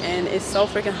see, and it's so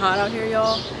freaking hot out here,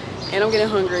 y'all. And I'm getting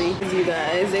hungry. You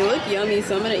guys, they look yummy,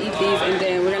 so I'm gonna eat these and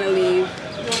then we're gonna leave.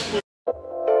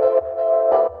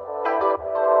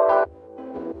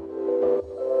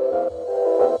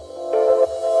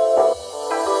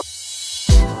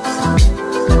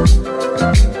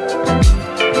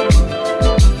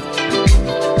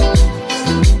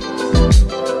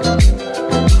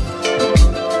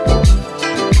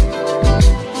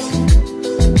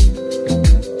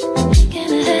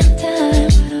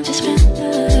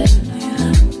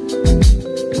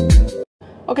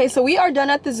 Okay, so we are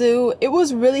done at the zoo. It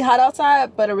was really hot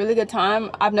outside, but a really good time.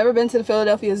 I've never been to the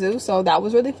Philadelphia Zoo, so that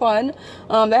was really fun.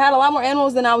 They had a lot more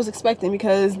animals than I was expecting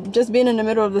because just being in the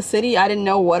middle of the city, I didn't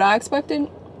know what I expected.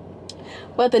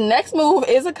 But the next move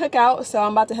is a cookout, so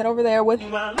I'm about to head over there with...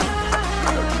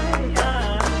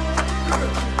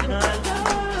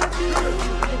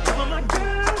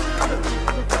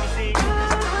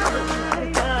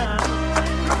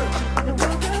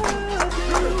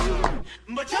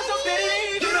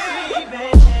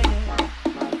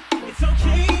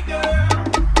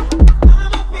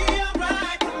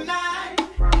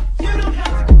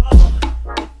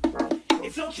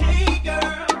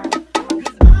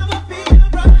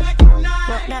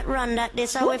 run, that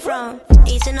this how we from.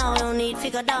 Easy now, no need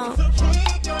figure down.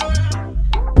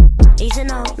 Easy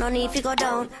now, no need figure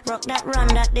down. Rock that run,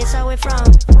 that this how we from.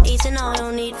 Easy now,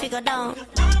 no need figure down.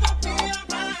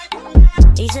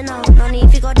 Easy now, no need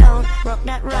figure down. Rock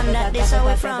that run, that this how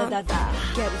we from. Get it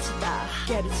to da,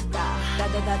 get it to da, da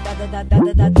da da da da da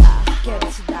da da da. Get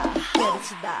it to da, get it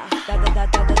to da, da da da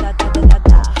da da da da da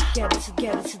da. Get it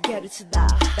to da,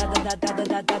 da da da da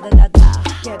da da da da.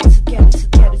 Get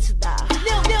it to da.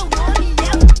 No money,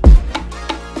 yeah.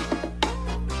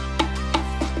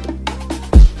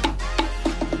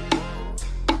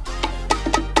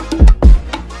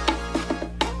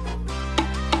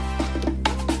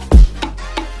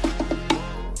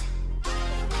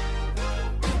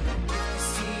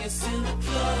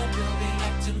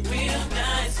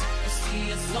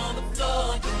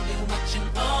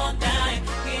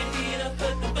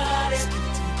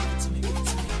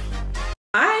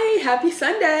 Happy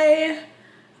Sunday.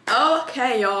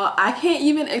 Okay, y'all, I can't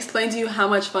even explain to you how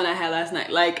much fun I had last night.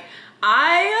 Like,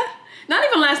 not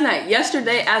even last night,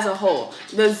 yesterday as a whole.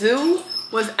 The zoo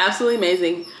was absolutely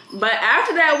amazing, but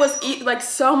after that was like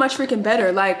so much freaking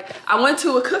better. Like, I went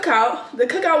to a cookout. The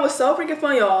cookout was so freaking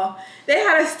fun, y'all. They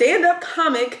had a stand-up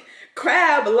comic,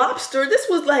 crab, lobster. This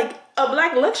was like a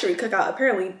black luxury cookout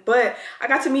apparently, but I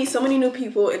got to meet so many new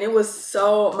people and it was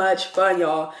so much fun,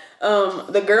 y'all.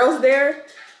 The girls there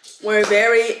were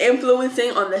very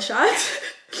influencing on the shots.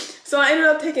 So I ended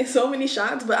up taking so many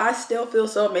shots, but I still feel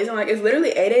so amazing. Like, it's literally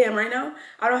 8 a.m. right now.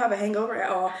 I don't have a hangover at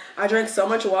all. I drank so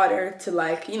much water to,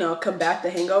 like, you know, combat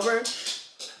the hangover,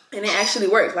 and it actually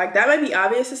worked. Like, that might be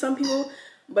obvious to some people,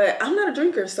 but I'm not a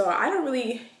drinker, so I don't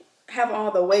really have all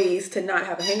the ways to not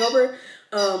have a hangover.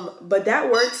 But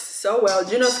that works so well.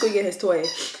 Juno's squeaking his toy.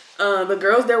 The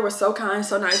girls there were so kind,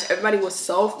 so nice. Everybody was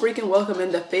so freaking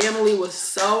welcoming. The family was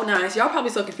so nice. Y'all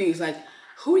probably so confused. Like,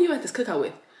 who are you at this cookout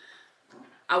with?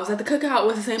 I was at the cookout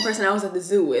with the same person I was at the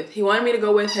zoo with. He wanted me to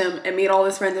go with him and meet all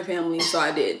his friends and family, so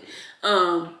I did.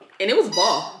 And it was a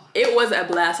ball. It was a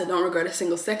blast. I don't regret a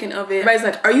single second of it. Everybody's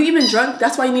like, are you even drunk?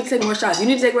 That's why you need to take more shots. You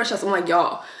need to take more shots. I'm like,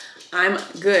 y'all, I'm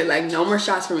good. Like, no more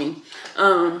shots for me.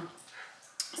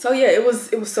 So yeah, it was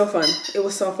so fun. It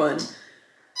was so fun.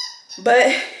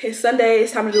 But it's Sunday.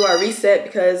 It's time to do our reset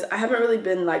because I haven't really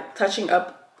been like touching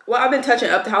up. Well, I've been touching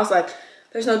up the house. Like,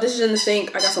 there's no dishes in the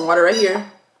sink. I got some water right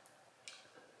here.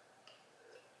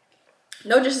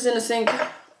 No dishes in the sink.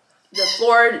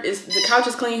 The couch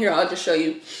is clean. Here, I'll just show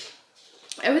you.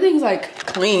 Everything's like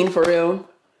clean for real.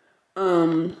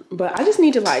 But I just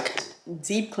need to like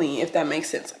deep clean, if that makes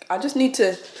sense. Like, I just need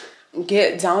to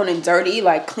get down and dirty,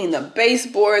 like clean the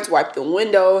baseboards, wipe the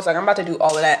windows. Like, I'm about to do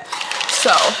all of that. So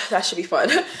that should be fun.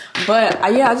 But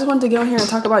yeah, I just wanted to get on here and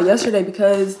talk about yesterday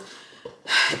because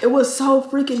it was so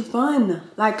freaking fun.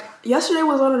 Like, yesterday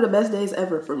was one of the best days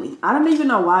ever for me. I don't even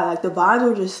know why. Like, the vibes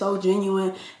were just so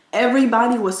genuine.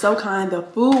 Everybody was so kind. The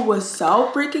food was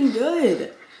so freaking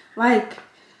good. Like,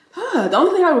 the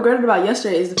only thing I regretted about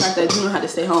yesterday is the fact that Juno had to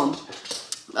stay home.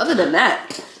 Other than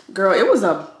that, girl, it was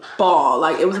a ball.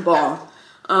 Like, it was a ball.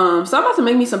 So I'm about to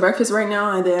make me some breakfast right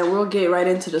now, and then we'll get right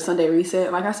into the Sunday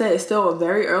reset. Like I said, it's still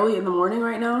very early in the morning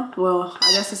right now. Well,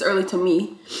 I guess it's early to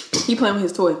me. He playing with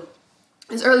his toy.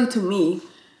 It's early to me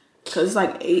because it's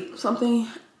like 8 something.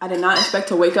 I did not expect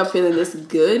to wake up feeling this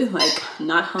good, like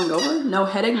not hungover, no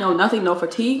headache, no nothing, no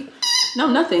fatigue, no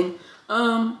nothing.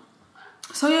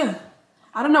 So yeah,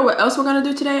 I don't know what else we're gonna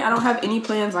do today. I don't have any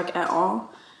plans like at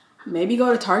all. Maybe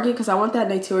go to Target because I want that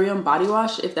Naturium body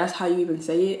wash, if that's how you even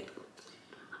say it.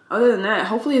 Other than that,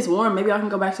 hopefully it's warm. Maybe I can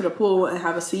go back to the pool and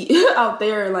have a seat out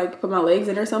there and like put my legs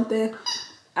in or something.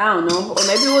 I don't know. Or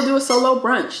maybe we'll do a solo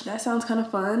brunch. That sounds kind of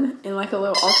fun. And like a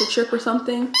little ultra trip or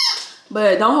something.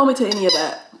 But don't hold me to any of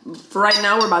that. For right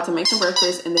now, we're about to make some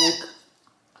breakfast and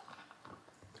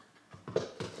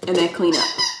then clean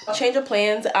up. Change of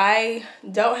plans. I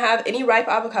don't have any ripe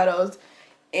avocados.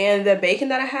 And the bacon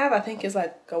that I have, I think is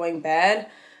like going bad.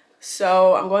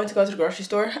 So I'm going to go to the grocery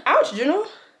store. Ouch, Juno.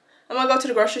 I'm gonna go to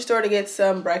the grocery store to get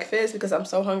some breakfast because I'm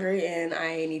so hungry and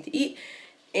I need to eat.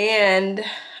 And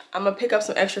I'm gonna pick up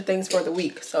some extra things for the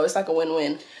week. So it's like a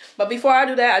win-win. But before I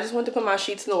do that, I just want to put my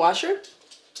sheets in the washer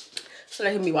so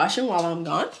they can be washing while I'm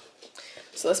gone.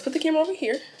 So let's put the camera over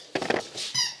here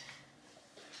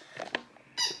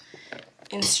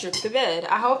and strip the bed.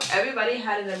 I hope everybody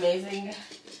had an amazing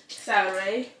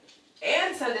Saturday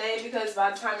and Sunday because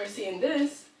by the time you're seeing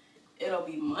this, it'll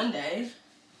be Monday.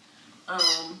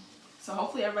 So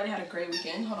hopefully everybody had a great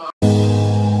weekend. Hold on.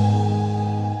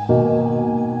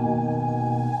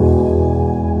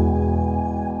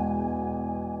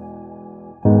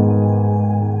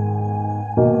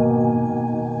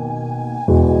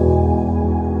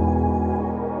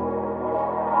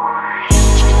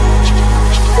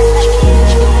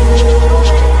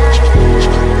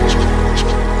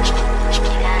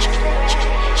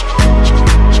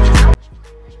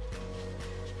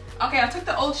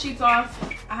 sheets off.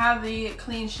 I have the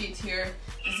clean sheets here.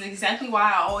 This is exactly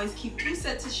why I always keep 2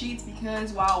 sets of sheets,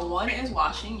 because while one is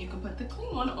washing, you can put the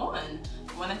clean one on.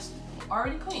 The one that's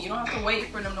already clean. You don't have to wait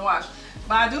for them to wash.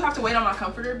 But I do have to wait on my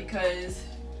comforter because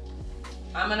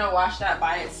I'm gonna wash that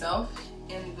by itself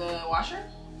in the washer,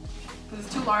 because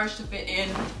it's too large to fit in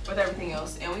with everything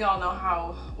else. And we all know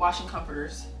how washing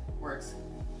comforters works.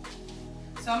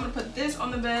 So I'm gonna put this on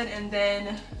the bed and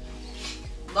then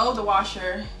load the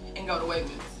washer and go to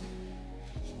Wegmans.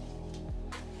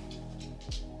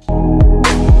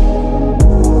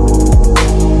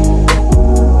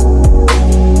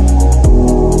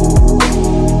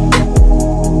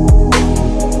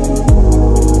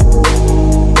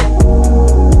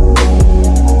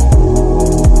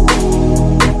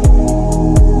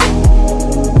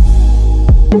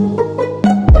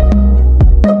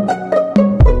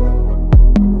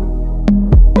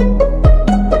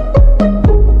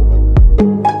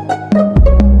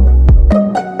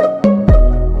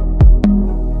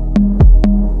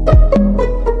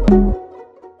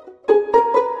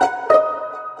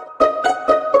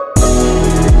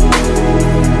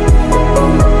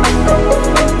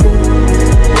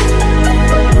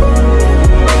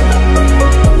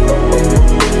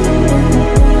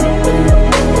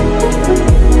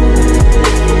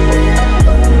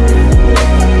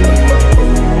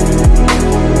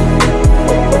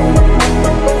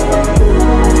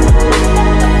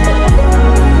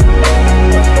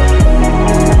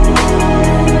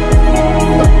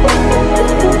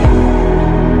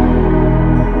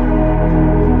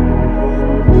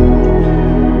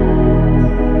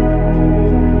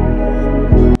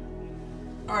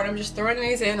 I'm just throwing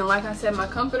these in, and like I said, my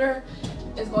comforter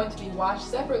is going to be washed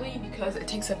separately because it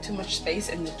takes up too much space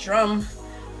in the drum.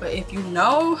 But if you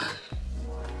know,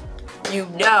 you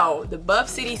know, the Buff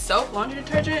City soap laundry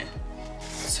detergent,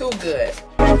 too good.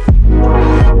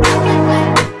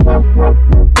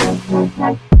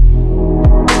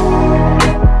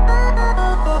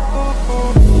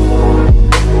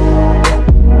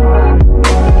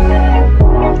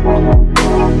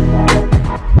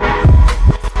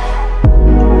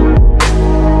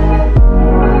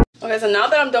 So now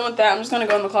that I'm done with that, I'm just gonna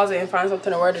go in the closet and find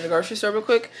something to wear to the grocery store real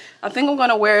quick. I think I'm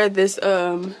gonna wear this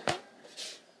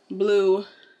blue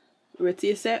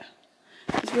Aritzia set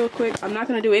just real quick. I'm not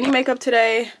gonna do any makeup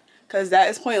today because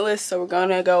that is pointless. So we're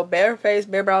gonna go bare face,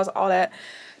 bare brows, all that.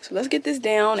 So let's get this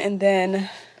down and then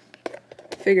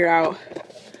figure out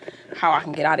how I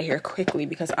can get out of here quickly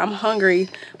because I'm hungry.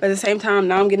 But at the same time,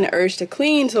 now I'm getting the urge to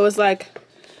clean. So it's like,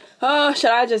 should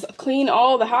I just clean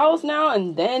all the house now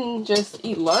and then just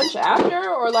eat lunch after?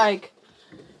 Or like,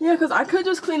 yeah, because I could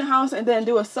just clean the house and then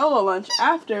do a solo lunch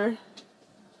after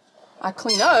I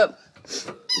clean up.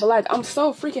 But like, I'm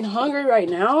so freaking hungry right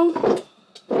now.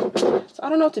 So I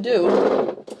don't know what to do.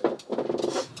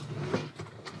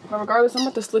 But regardless, I'm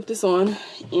about to slip this on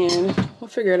and we'll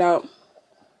figure it out.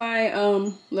 My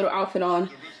little outfit on.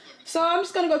 So I'm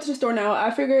just gonna go to the store now. I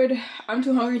figured I'm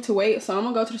too hungry to wait, so I'm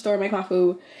gonna go to the store, make my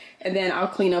food, and then I'll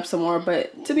clean up some more.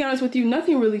 But to be honest with you,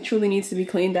 nothing really truly needs to be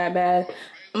cleaned that bad.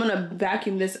 I'm gonna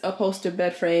vacuum this upholstered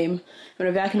bed frame. I'm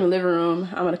gonna vacuum the living room.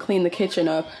 I'm gonna clean the kitchen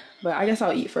up. But I guess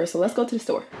I'll eat first, so let's go to the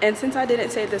store. And since I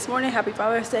didn't say it this morning, happy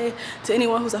Father's Day to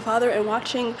anyone who's a father and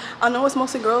watching. I know it's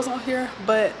mostly girls on here,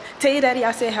 but tell your daddy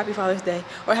I said happy Father's Day,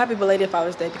 or happy belated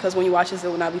Father's Day, because when you watch this, it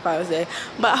will not be Father's Day.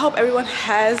 But I hope everyone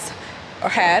has, or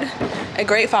had, a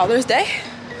great Father's Day,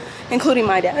 including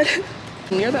my dad.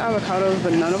 Near the avocados,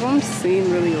 but none of them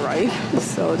seem really ripe,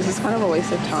 so this is kind of a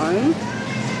waste of time.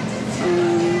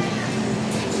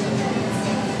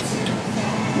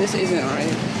 This isn't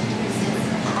right.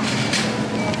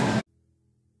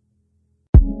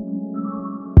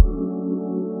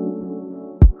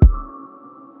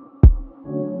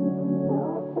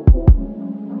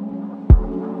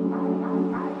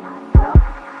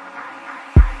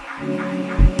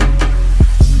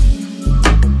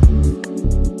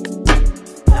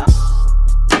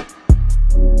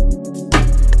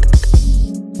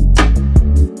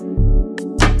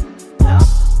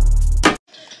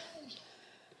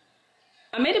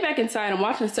 Inside, I'm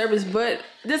watching service, but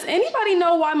does anybody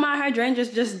know why my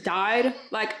hydrangeas just died?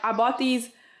 Like, I bought these,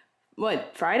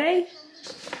 what, Friday?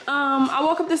 I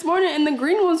woke up this morning and the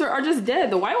green ones are just dead.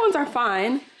 The white ones are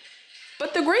fine,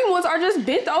 but the green ones are just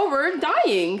bent over,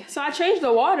 dying. So I changed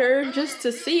the water just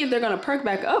to see if they're gonna perk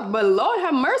back up, but Lord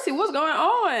have mercy, what's going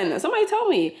on? Somebody tell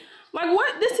me. Like,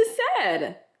 what? This is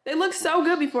sad. They looked so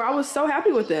good before. I was so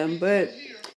happy with them, but...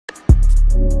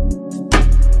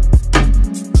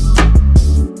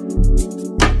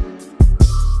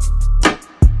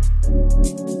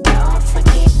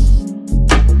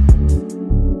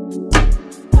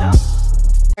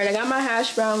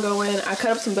 hash brown going. I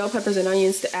cut up some bell peppers and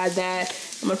onions to add that.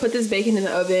 I'm gonna put this bacon in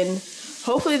the oven.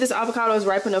 Hopefully this avocado is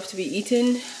ripe enough to be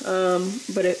eaten. I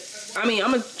mean,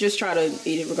 I'm gonna just try to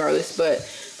eat it regardless, but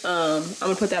I'm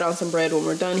gonna put that on some bread when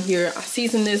we're done here. I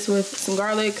seasoned this with some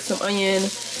garlic, some onion,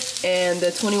 and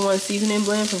the 21 seasoning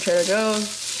blend from Trader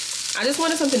Joe's. I just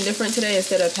wanted something different today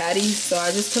instead of patties, so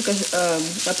I just took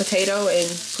a potato and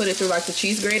put it through like the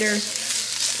cheese grater,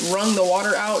 wrung the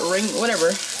water out,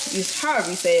 whatever,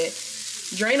 however you say it.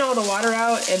 Drain all the water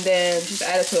out and then just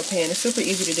add it to a pan. It's super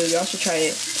easy to do. Y'all should try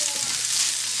it.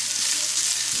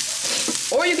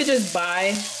 Or you could just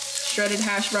buy shredded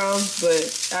hash browns,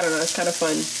 but I don't know, it's kind of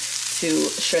fun to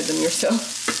shred them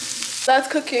yourself. That's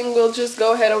cooking. We'll just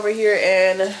go ahead over here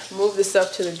and move the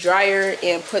stuff to the dryer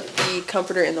and put the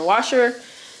comforter in the washer.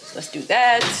 Let's do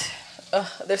that.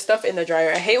 There's stuff in the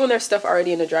dryer. I hate when there's stuff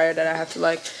already in the dryer that I have to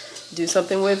like do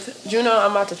something with. Juno,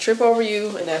 I'm about to trip over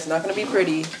you and that's not gonna be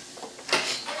pretty.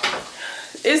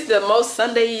 It's the most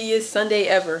Sunday-iest Sunday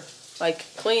ever. Like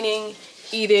cleaning,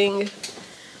 eating,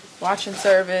 watching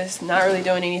service, not really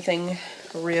doing anything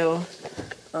real.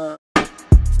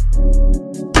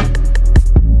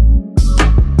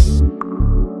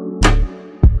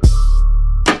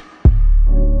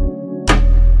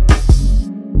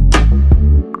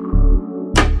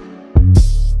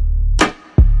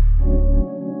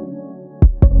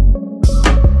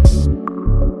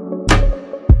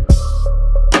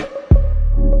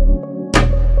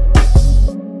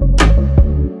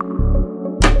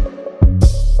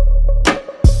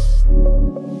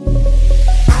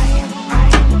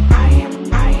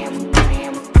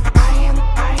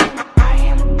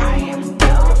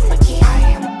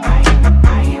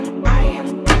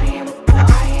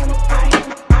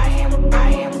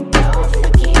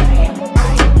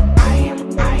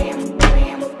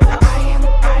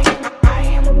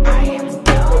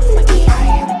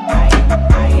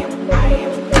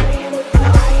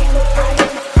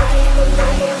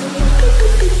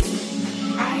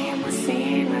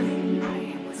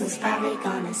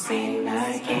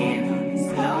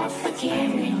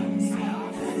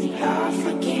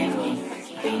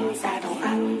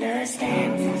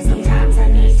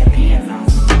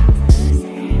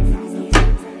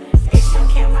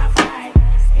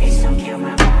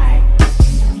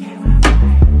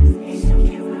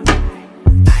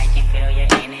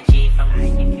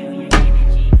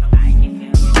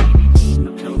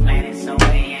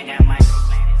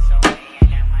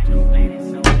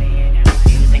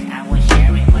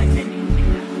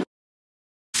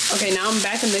 Okay, now I'm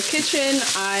back in the kitchen.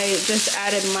 I just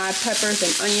added my peppers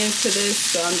and onions to this,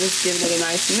 so I'm just giving it a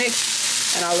nice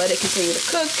mix, and I'll let it continue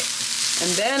to cook. And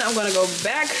then I'm gonna go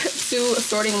back to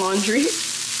sorting laundry.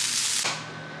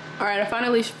 All right, I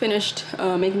finally finished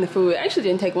making the food. It actually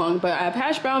didn't take long, but I have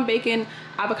hash brown, bacon,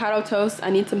 avocado toast. I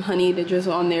need some honey to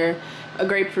drizzle on there, a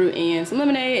grapefruit, and some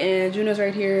lemonade. And Juno's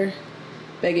right here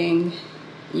begging.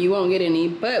 You won't get any,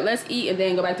 but let's eat and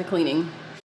then go back to cleaning.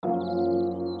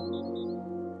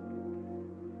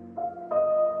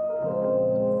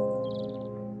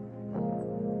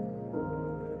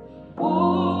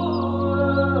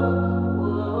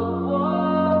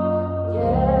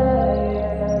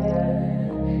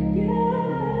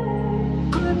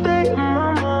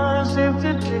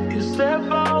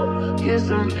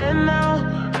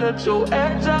 Let your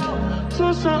edge out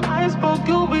to some iceberg,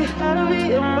 you'll be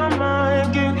heavy in my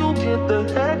mind. Can you get the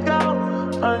heck out?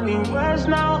 I need rest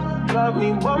now, got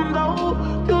me bummed out.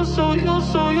 You so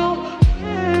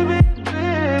baby,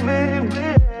 baby,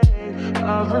 baby.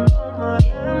 I've been on my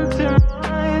empty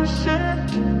mind, shit.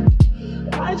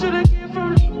 I should've came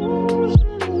from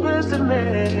losing the best of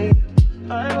me.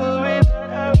 I worry that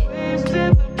I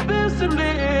wasted the best of me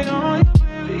on you,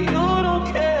 baby, you don't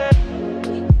care.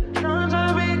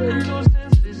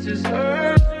 This is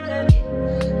urgent.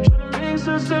 Trying to make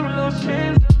some little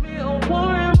change. Let me a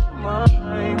war in my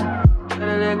mind.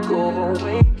 Gotta let go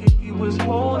away. He was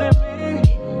holding me.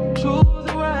 Choose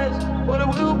the right, but it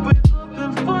will be up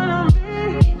in front of me.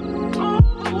 On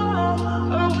the wall,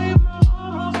 I leave my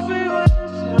arm, I feel it.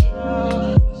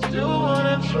 Still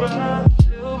wanna try,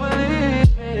 still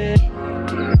believe it.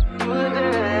 Good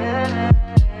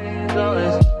days,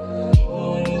 always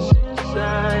always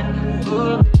inside.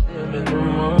 Good.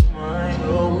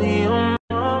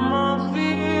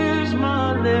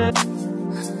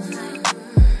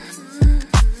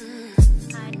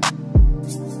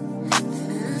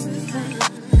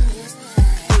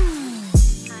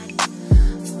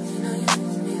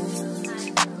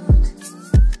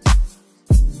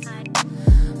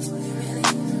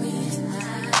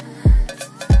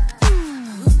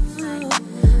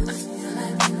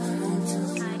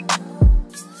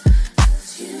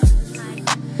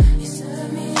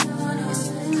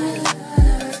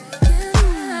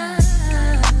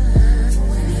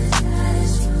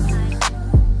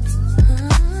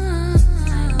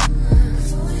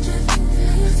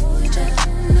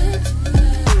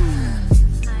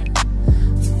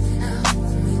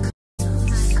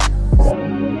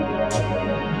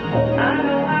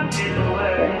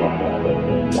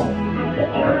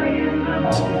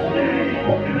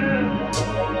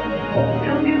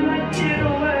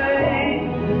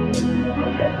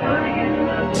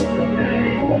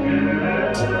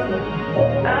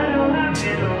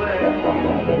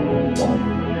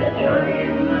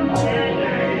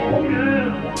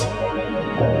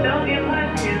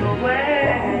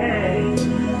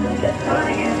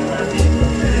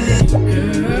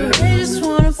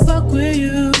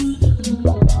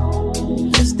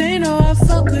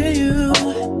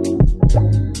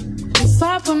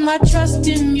 put my trust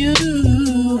in you,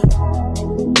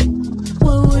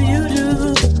 what will you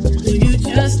do? Will you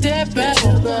just step out?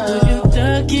 Will you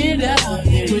duck it out?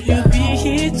 Will you be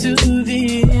here to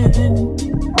the end?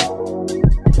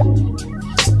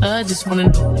 I just wanna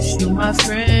know if you my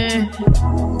friend.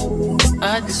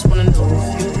 I just wanna know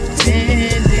if you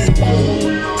pretending.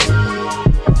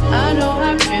 I know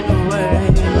I've been away.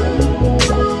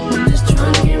 I'm just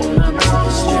trying to get my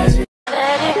mind straight.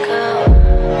 Let it go.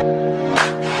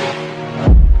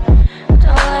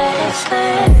 Don't let it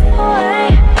slip away.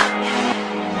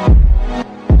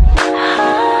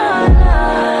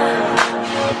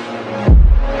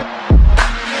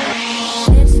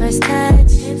 First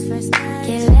touch,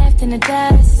 get left in the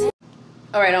dust.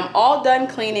 All right, I'm all done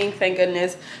cleaning, thank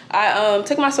goodness. I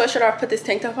took my sweatshirt off, put this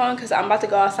tank top on because I'm about to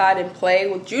go outside and play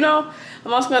with Juno.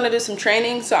 I'm also going to do some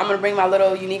training, so I'm going to bring my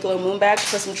little unique little moon bag to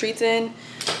put some treats in,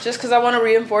 just because I want to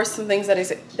reinforce some things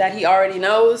that he already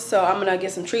knows. So I'm going to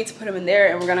get some treats, put him in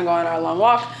there, and we're going to go on our long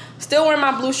walk. Still wearing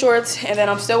my blue shorts, and then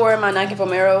I'm still wearing my Nike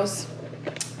Vomeros.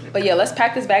 But yeah, let's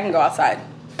pack this bag and go outside.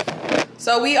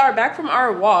 So we are back from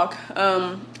our walk.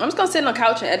 I'm just going to sit on the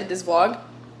couch and edit this vlog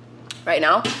right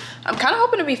now. I'm kind of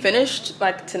hoping to be finished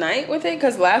like tonight with it,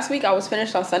 because last week I was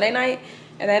finished on Sunday night,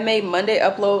 and that made Monday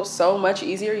upload so much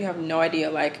easier. You have no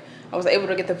idea. Like, I was able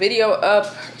to get the video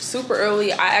up super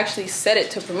early. I actually set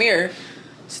it to premiere,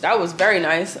 so that was very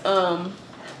nice. So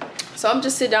I'm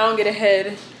just sit down, get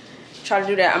ahead, try to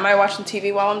do that. I might watch some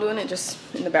TV while I'm doing it, just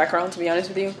in the background, to be honest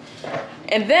with you.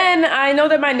 And then I know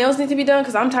that my nails need to be done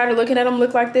because I'm tired of looking at them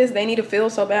look like this. They need to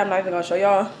feel so bad. I'm not even gonna show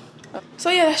y'all. So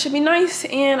yeah, that should be nice,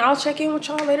 and I'll check in with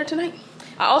y'all later tonight.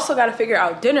 I also got to figure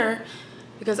out dinner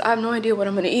because I have no idea what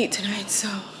I'm gonna eat tonight, so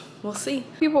we'll see.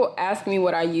 People ask me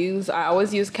what I use. I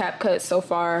always use CapCut so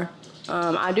far.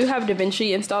 I do have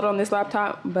DaVinci installed on this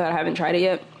laptop, but I haven't tried it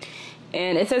yet.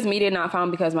 And it says media not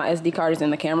found because my SD card is in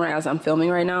the camera as I'm filming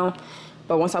right now.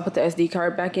 But once I put the SD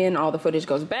card back in, all the footage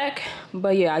goes back.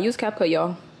 But yeah, I use CapCut,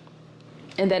 y'all.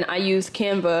 And then I use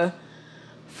Canva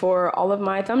for all of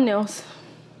my thumbnails.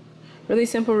 Really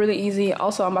simple, really easy.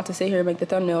 Also, I'm about to sit here and make the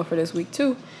thumbnail for this week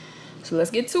too. So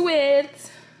let's get to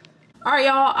it. All right,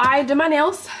 y'all, I did my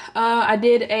nails. I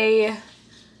did a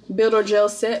builder gel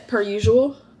set per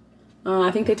usual. I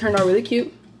think they turned out really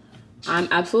cute. I'm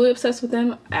absolutely obsessed with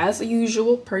them as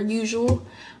usual, per usual.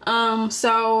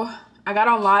 So I got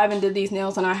on live and did these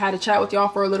nails, and I had a chat with y'all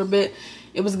for a little bit.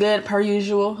 It was good per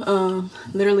usual.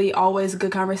 Literally always a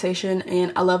good conversation,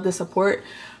 and I love the support.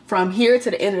 From here to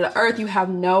the end of the earth, you have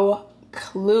no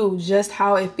clue just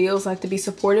how it feels like to be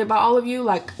supported by all of you,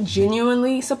 like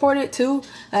genuinely supported too.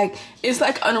 Like, it's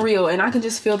like unreal, and I can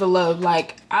just feel the love.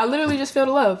 Like, I literally just feel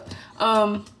the love.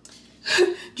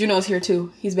 Juno's here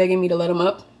too. He's begging me to let him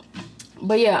up.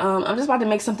 But yeah, I'm just about to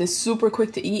make something super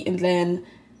quick to eat and then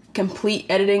complete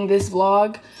editing this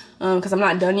vlog, because I'm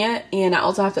not done yet, and I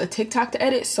also have a TikTok to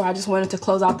edit. So I just wanted to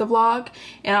close out the vlog,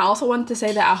 and I also wanted to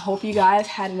say that I hope you guys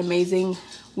had an amazing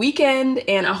weekend,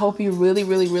 and I hope you really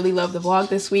love the vlog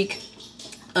this week.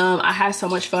 I had so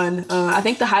much fun. I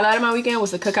think the highlight of my weekend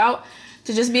was the cookout.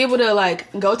 To just be able to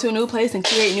like go to a new place and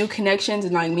create new connections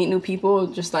and like meet new people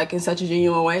just like in such a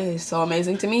genuine way is so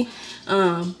amazing to me.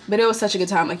 But it was such a good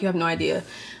time, like you have no idea.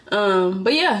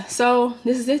 But yeah, so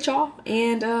this is it, y'all,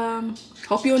 and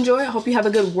hope you enjoy it. Hope you have a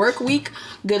good work week,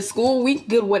 good school week,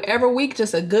 good whatever week,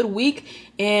 just a good week.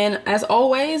 And as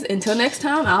always, until next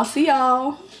time, I'll see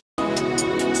y'all.